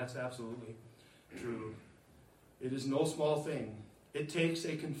metaphorically, and that's absolutely true. It is no small thing. It takes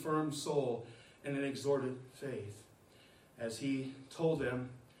a confirmed soul and an exhorted faith. As he told them,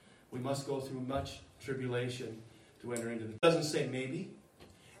 we must go through much tribulation to enter into it. It doesn't say maybe.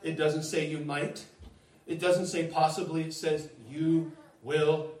 It doesn't say you might. It doesn't say possibly, it says you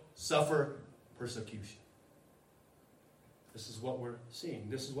will suffer persecution. This is what we're seeing.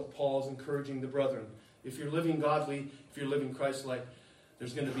 This is what Paul's encouraging the brethren. If you're living godly, if you're living Christ-like,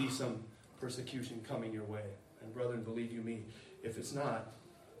 there's going to be some persecution coming your way. And brethren, believe you me, if it's not,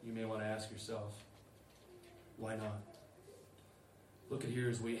 you may want to ask yourself, why not? Look at here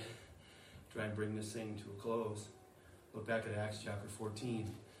as we try and bring this thing to a close. Look back at Acts chapter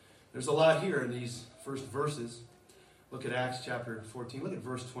 14. There's a lot here in these first verses. Look at Acts chapter 14. Look at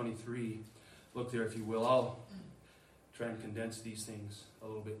verse 23. Look there if you will. I'll try and condense these things a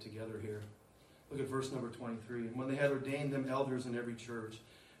little bit together here. Look at verse number 23. And when they had ordained them elders in every church,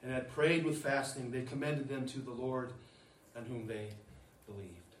 and had prayed with fasting, they commended them to the Lord, on whom they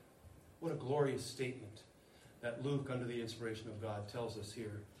believed. What a glorious statement that Luke, under the inspiration of God, tells us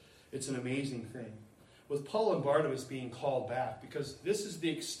here. It's an amazing thing. With Paul and Barnabas being called back, because this is the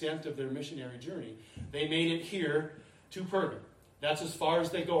extent of their missionary journey, they made it here to Perga. That's as far as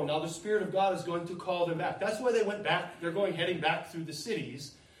they go. Now the Spirit of God is going to call them back. That's why they went back. They're heading back through the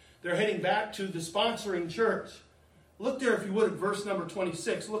cities. They're heading back to the sponsoring church. Look there, if you would, at verse number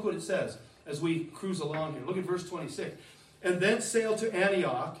 26. Look what it says as we cruise along here. Look at verse 26. And thence sailed to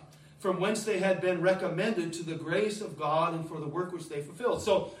Antioch, from whence they had been recommended to the grace of God and for the work which they fulfilled.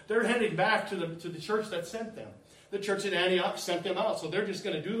 So they're heading back to the church that sent them. The church at Antioch sent them out. So they're just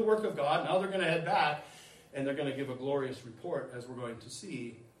going to do the work of God. Now they're going to head back, and they're going to give a glorious report, as we're going to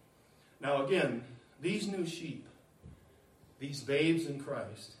see. Now again, these new sheep, these babes in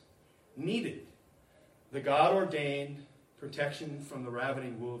Christ, needed the God-ordained protection from the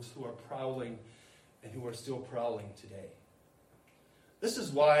ravening wolves who are prowling and who are still prowling today. This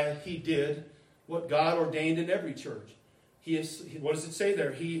is why he did what God ordained in every church. What does it say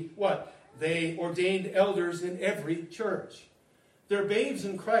there? They ordained elders in every church. They're babes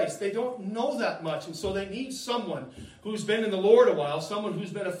in Christ. They don't know that much, and so they need someone who's been in the Lord a while, someone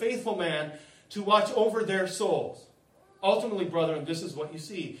who's been a faithful man to watch over their souls. Ultimately, brethren, this is what you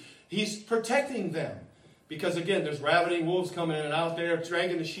see. He's protecting them. Because again, there's ravening wolves coming in and out there,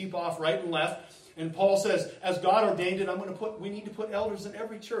 dragging the sheep off right and left. And Paul says, as God ordained it, we need to put elders in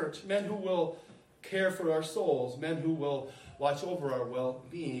every church, men who will care for our souls, men who will watch over our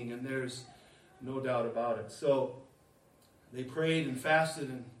well-being, and there's no doubt about it. So they prayed and fasted,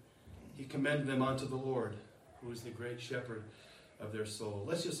 and he commended them unto the Lord, who is the great shepherd of their soul.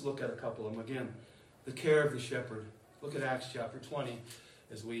 Let's just look at a couple of them. Again, the care of the shepherd. Look at Acts chapter 20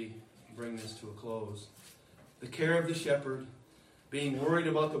 as we bring this to a close. The care of the shepherd, being worried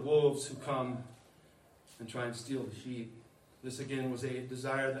about the wolves who come and try and steal the sheep. This again was a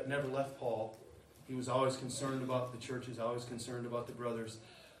desire that never left Paul. He was always concerned about the churches, always concerned about the brothers.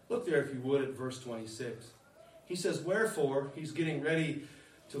 Look there, if you would, at verse 26. He says, wherefore, he's getting ready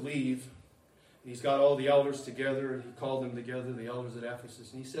to leave. He's got all the elders together. He called them together, the elders at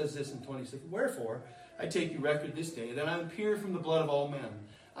Ephesus. And he says this in 26. Wherefore, I take you record this day, that I am pure from the blood of all men.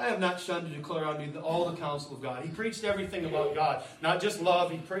 I have not shunned to declare unto you all the counsel of God. He preached everything about God. Not just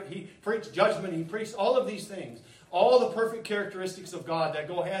love. He preached judgment. He preached all of these things. All the perfect characteristics of God that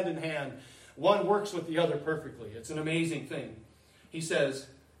go hand in hand. One works with the other perfectly. It's an amazing thing. He says,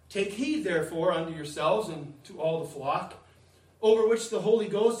 take heed therefore unto yourselves and to all the flock, over which the Holy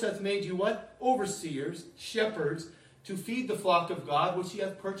Ghost hath made you what? Overseers, shepherds, to feed the flock of God, which he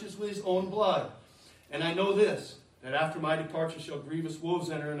hath purchased with his own blood. And I know this, that after my departure shall grievous wolves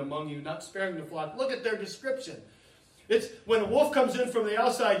enter in among you, not sparing the flock. Look at their description. It's when a wolf comes in from the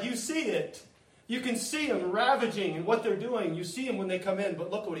outside, you see it. You can see them ravaging and what they're doing. You see them when they come in. But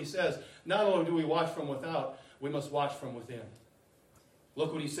look what he says. Not only do we watch from without, we must watch from within.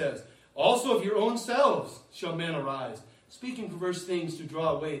 Look what he says. Also of your own selves shall men arise, speaking perverse things to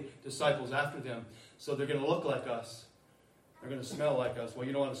draw away disciples after them. So they're going to look like us. They're going to smell like us. Well,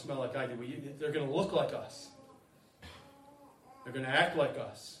 you don't want to smell like I do. They're going to look like us. They're going to act like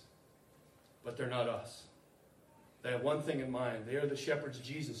us. But they're not us. They have one thing in mind. They are the shepherds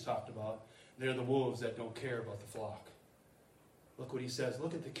Jesus talked about. They're the wolves that don't care about the flock. Look what he says.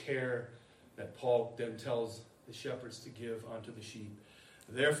 Look at the care that Paul then tells the shepherds to give unto the sheep.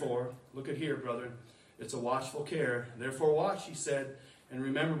 Therefore, look at here, brethren. It's a watchful care. Therefore watch, he said, and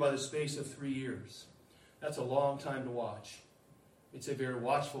remember by the space of 3 years. That's a long time to watch. It's a very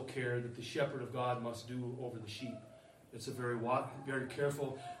watchful care that the shepherd of God must do over the sheep. It's a very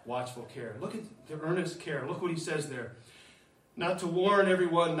careful, watchful care. Look at the earnest care. Look what he says there. Not to warn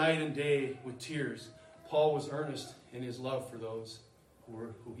everyone night and day with tears. Paul was earnest in his love for those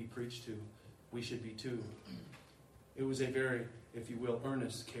who he preached to. We should be too. It was a very, if you will,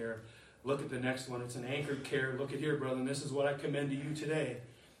 earnest care. Look at the next one. It's an anchored care. Look at here, brother. This is what I commend to you today.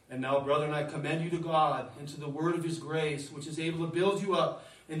 And now, brethren, I commend you to God and to the word of his grace, which is able to build you up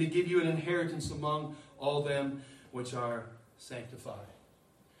and to give you an inheritance among all them which are sanctified.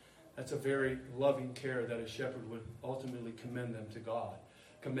 That's a very loving care that a shepherd would ultimately commend them to God,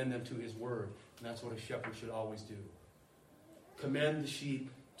 commend them to his word. And that's what a shepherd should always do. Commend the sheep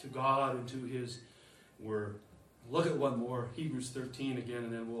to God and to his word. Look at one more, Hebrews 13 again,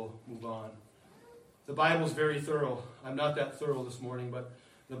 and then we'll move on. The Bible is very thorough. I'm not that thorough this morning, but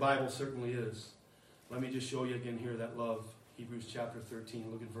the Bible certainly is. Let me just show you again here that love. Hebrews chapter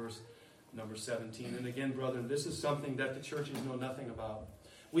 13, look at verse number 17. And again, brethren, this is something that the churches know nothing about.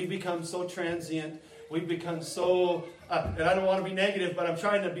 We've become so transient. We've become so, and I don't want to be negative, but I'm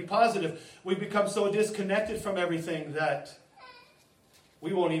trying to be positive. We've become so disconnected from everything that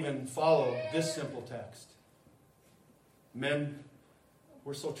we won't even follow this simple text. Men,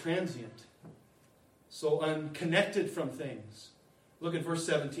 we're so transient, so unconnected from things. Look at verse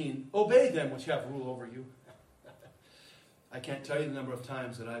 17. Obey them which have rule over you. I can't tell you the number of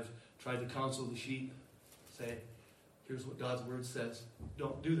times that I've tried to counsel the sheep. Say, here's what God's word says.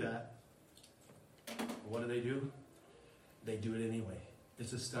 Don't do that. What do? They do it anyway.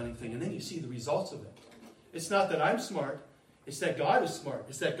 It's a stunning thing. And then you see the results of it. It's not that I'm smart. It's that God is smart.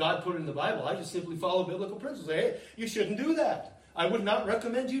 It's that God put it in the Bible. I just simply follow biblical principles. Say, hey, you shouldn't do that. I would not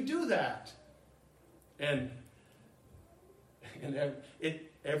recommend you do that. And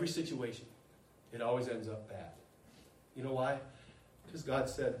every situation, it always ends up bad. You know why? Because God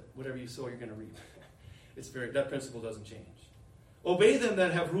said, whatever you sow, you're going to reap. That principle doesn't change. Obey them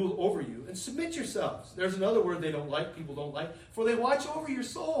that have rule over you, and submit yourselves. There's another word they don't like, people don't like. For they watch over your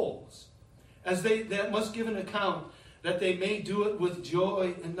souls, as they that must give an account, that they may do it with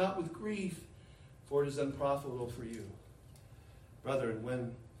joy and not with grief, for it is unprofitable for you. Brethren,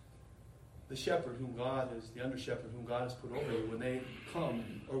 when the shepherd whom God is, the under shepherd whom God has put over you, when they come,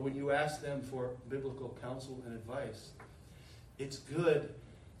 or when you ask them for biblical counsel and advice, it's good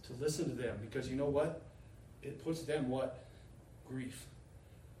to listen to them, because you know what? It puts them what? Grief.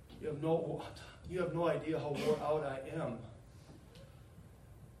 You have no idea how wore out I am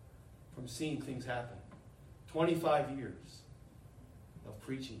from seeing things happen. 25 years of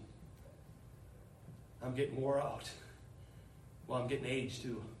preaching. I'm getting wore out. Well, I'm getting aged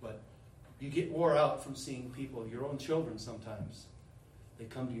too, but you get wore out from seeing people, your own children sometimes. They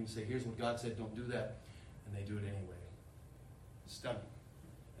come to you and say, here's what God said, don't do that. And they do it anyway. Stunning.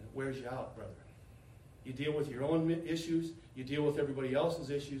 And it wears you out, brother. You deal with your own issues. You deal with everybody else's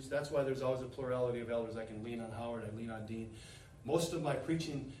issues. That's why there's always a plurality of elders. I can lean on Howard. I lean on Dean. Most of my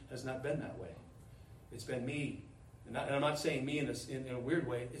preaching has not been that way. It's been me. And I'm not saying me in a weird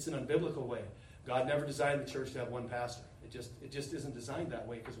way. It's an unbiblical way. God never designed the church to have one pastor. It just isn't designed that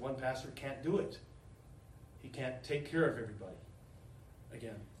way, because one pastor can't do it. He can't take care of everybody.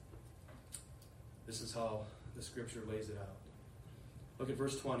 Again, this is how the scripture lays it out. Look at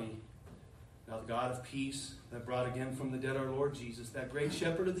verse 20. Now the God of peace that brought again from the dead our Lord Jesus, that great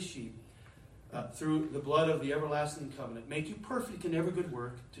shepherd of the sheep, through the blood of the everlasting covenant, make you perfect in every good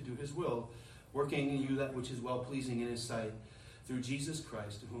work to do his will, working in you that which is well-pleasing in his sight, through Jesus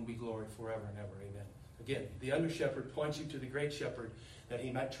Christ, to whom be glory forever and ever. Amen. Again, the under shepherd points you to the great shepherd, that he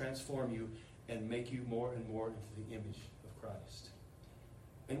might transform you and make you more and more into the image of Christ.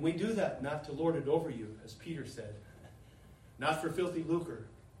 And we do that not to lord it over you, as Peter said, not for filthy lucre,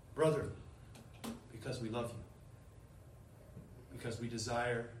 brother, because we love you. Because we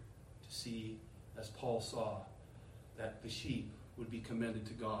desire to see, as Paul saw, that the sheep would be commended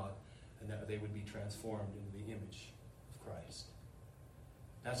to God and that they would be transformed into the image of Christ.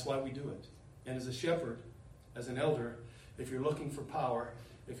 That's why we do it. And as a shepherd, as an elder, if you're looking for power,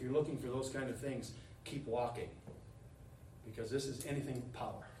 if you're looking for those kind of things, keep walking. Because this is anything but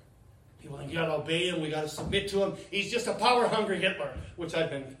power. People think, you got to obey him, we got to submit to him. He's just a power-hungry Hitler, which I've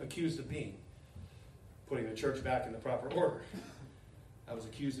been accused of being. Putting the church back in the proper order. I was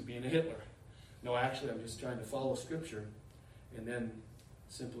accused of being a Hitler. No, actually, I'm just trying to follow Scripture and then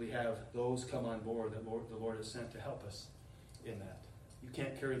simply have those come on board that the Lord has sent to help us in that. You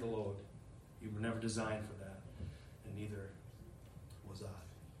can't carry the load. You were never designed for that, and neither was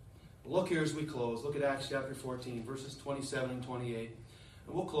I. Look here as we close. Look at Acts chapter 14, verses 27 and 28.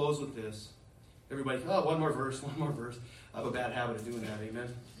 And we'll close with this. Everybody, one more verse. I have a bad habit of doing that,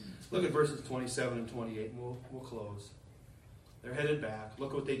 amen? Look at verses 27 and 28, and we'll close. They're headed back.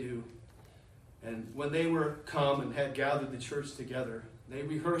 Look what they do. And when they were come and had gathered the church together, they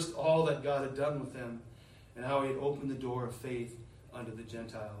rehearsed all that God had done with them, and how he had opened the door of faith unto the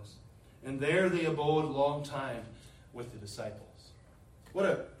Gentiles. And there they abode a long time with the disciples. What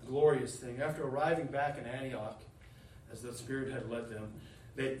a glorious thing. After arriving back in Antioch, as the Spirit had led them,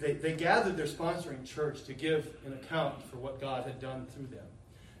 They gathered their sponsoring church to give an account for what God had done through them.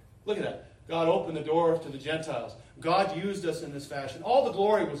 Look at that. God opened the door to the Gentiles. God used us in this fashion. All the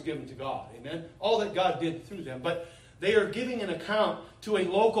glory was given to God. Amen? All that God did through them. But they are giving an account to a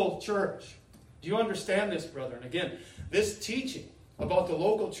local church. Do you understand this, brethren? Again, this teaching about the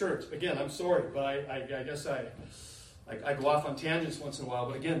local church, again, I'm sorry, but I guess I go off on tangents once in a while.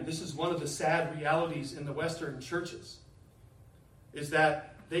 But again, this is one of the sad realities in the Western churches, is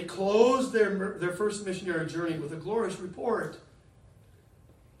that they closed their first missionary journey with a glorious report.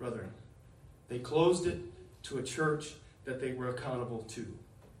 Brethren, they closed it to a church that they were accountable to.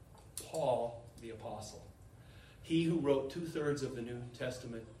 Paul, the apostle. He who wrote 2/3 of the New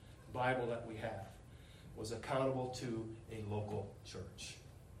Testament Bible that we have was accountable to a local church.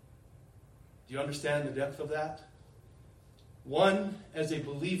 Do you understand the depth of that? One, as a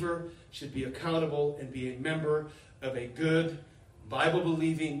believer, should be accountable and be a member of a good,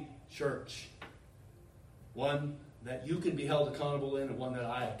 Bible-believing church. One that you can be held accountable in, and one that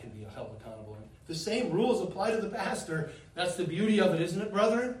I can be held accountable in. The same rules apply to the pastor. That's the beauty of it, isn't it,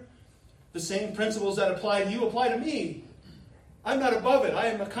 brethren? The same principles that apply to you apply to me. I'm not above it. I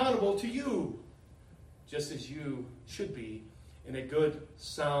am accountable to you, just as you should be in a good,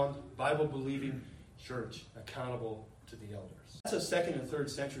 sound, Bible-believing church, accountable to the elders. That's a 2nd and 3rd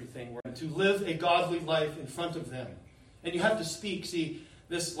century thing, where to live a godly life in front of them. And you have to speak. See,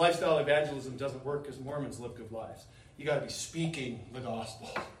 this lifestyle evangelism doesn't work because Mormons live good lives. You got to be speaking the gospel.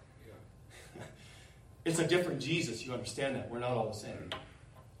 Yeah. It's a different Jesus. You understand that. We're not all the same.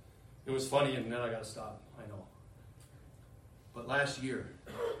 It was funny, and then I got to stop. I know. But last year,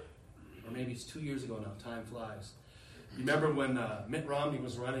 or maybe it's 2 years ago now, time flies. You remember when Mitt Romney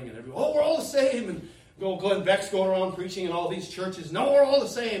was running and everyone, oh, we're all the same, and Glenn Beck's going around preaching in all these churches. No, we're all the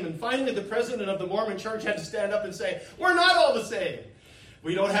same. And finally the president of the Mormon church had to stand up and say, we're not all the same.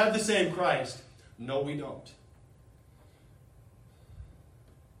 We don't have the same Christ. No, we don't.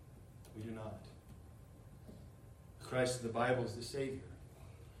 We do not. The Christ of the Bible is the Savior,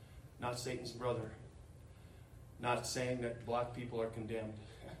 not Satan's brother. Not saying that black people are condemned.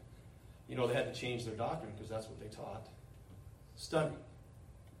 You know, they had to change their doctrine because that's what they taught. Study.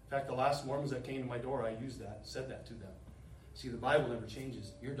 In fact, the last Mormons that came to my door, I used that, said that to them. See, the Bible never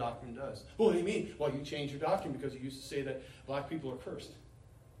changes. Your doctrine does. Oh, what do you mean? Well, you changed your doctrine because you used to say that black people are cursed.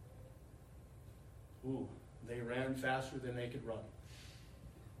 Ooh, they ran faster than they could run.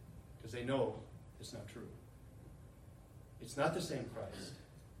 Because they know it's not true. It's not the same Christ.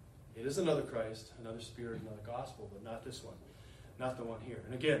 It is another Christ, another Spirit, another gospel, but not this one. Not the one here.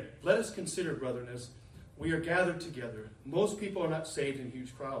 And again, let us consider, brethren, as we are gathered together. Most people are not saved in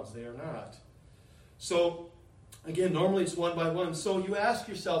huge crowds. They are not. So, again, normally it's one by one. So you ask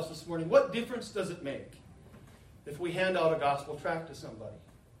yourselves this morning, what difference does it make if we hand out a gospel tract to somebody?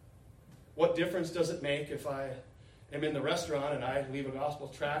 What difference does it make if I am in the restaurant and I leave a gospel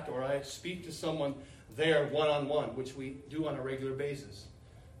tract, or I speak to someone there one-on-one, which we do on a regular basis?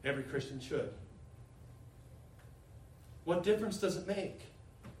 Every Christian should. What difference does it make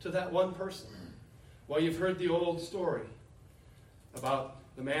to that one person? Well, you've heard the old story about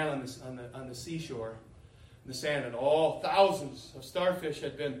the man on the seashore, in the sand, and all thousands of starfish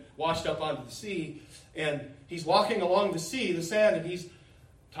had been washed up onto the sea, and he's walking along the sea, the sand, and he's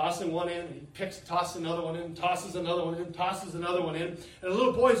tossing one in, and he tosses another one in, tosses another one in, tosses another one in, and a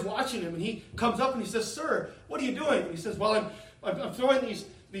little boy's watching him, and he comes up and he says, "Sir, what are you doing?" And he says, "Well, I'm throwing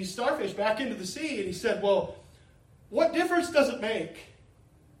these starfish back into the sea." And he said, "Well, what difference does it make?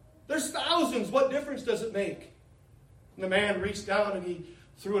 There's thousands. What difference does it make?" And the man reached down and he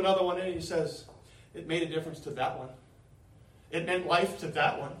threw another one in, and he says, "It made a difference to that one. It meant life to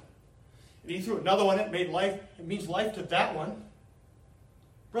that one." And he threw another one in, it means life to that one.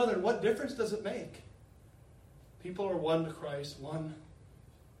 Brother, what difference does it make? People are won to Christ one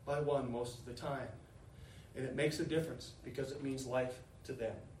by one most of the time. And it makes a difference because it means life to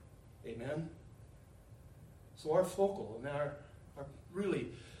them. Amen? So our focal and our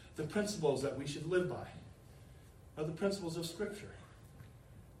really the principles that we should live by are the principles of Scripture.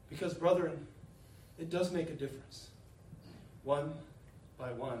 Because, brethren, it does make a difference. One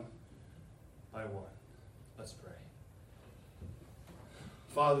by one by one. Let's pray.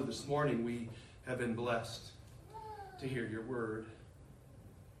 Father, this morning we have been blessed to hear your word,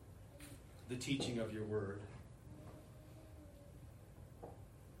 the teaching of your word.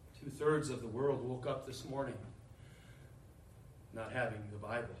 2/3 of the world woke up this morning not having the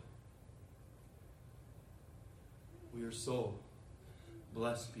Bible. We are so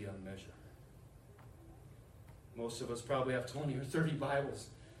blessed beyond measure. Most of us probably have 20 or 30 Bibles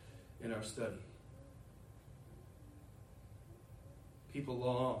in our study. People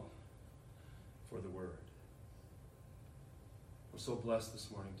long for the word. We're so blessed this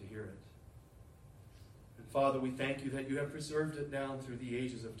morning to hear it. And Father, we thank you that you have preserved it down through the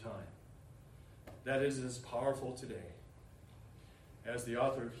ages of time. That is as powerful today as the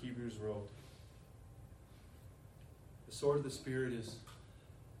author of Hebrews wrote. The sword of the Spirit is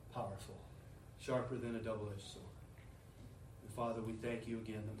powerful, sharper than a double-edged sword. And Father, we thank you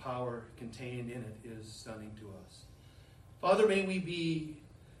again. The power contained in it is stunning to us. Father, may we be,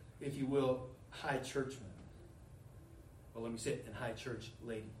 if you will, high churchmen. Well, let me say it, and high church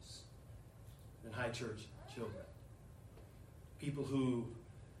ladies, and high church children. People who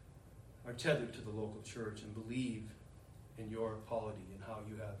are tethered to the local church and believe in your polity and how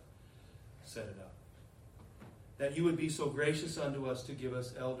you have set it up. That you would be so gracious unto us to give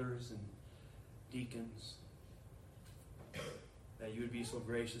us elders and deacons. That you would be so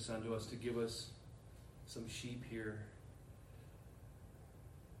gracious unto us to give us some sheep here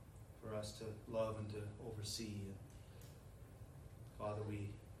for us to love and to oversee. And Father, we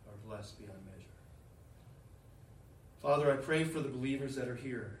are blessed beyond measure. Father, I pray for the believers that are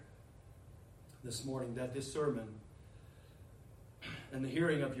here this morning, that this sermon and the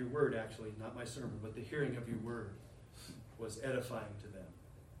hearing of your word, actually, not my sermon, but the hearing of your word was edifying to them.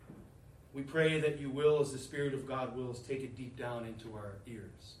 We pray that you will, as the Spirit of God wills, take it deep down into our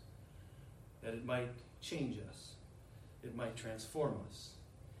ears, that it might change us, it might transform us,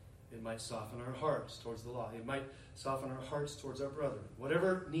 it might soften our hearts towards the law, it might soften our hearts towards our brethren.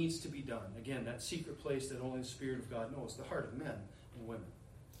 Whatever needs to be done, again, that secret place that only the Spirit of God knows, the heart of men and women.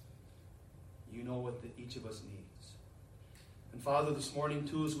 You know what each of us needs. And Father, this morning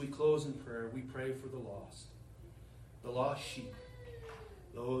too, as we close in prayer, we pray for the lost sheep,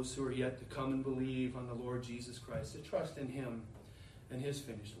 those who are yet to come and believe on the Lord Jesus Christ, to trust in him and his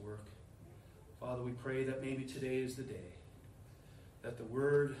finished work. Father, we pray that maybe today is the day that the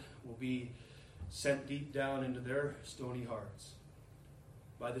word will be sent deep down into their stony hearts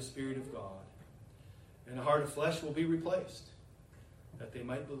by the Spirit of God, and a heart of flesh will be replaced, that they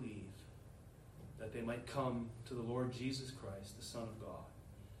might believe, that they might come to the Lord Jesus Christ, the Son of God,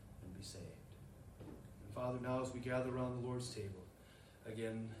 and be saved. And Father, now as we gather around the Lord's table,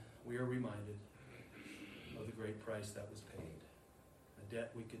 again, we are reminded of the great price that was paid, a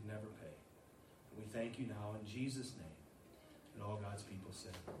debt we could never pay. And we thank you now in Jesus' name, and all God's people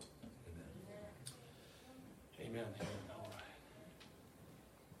said, amen.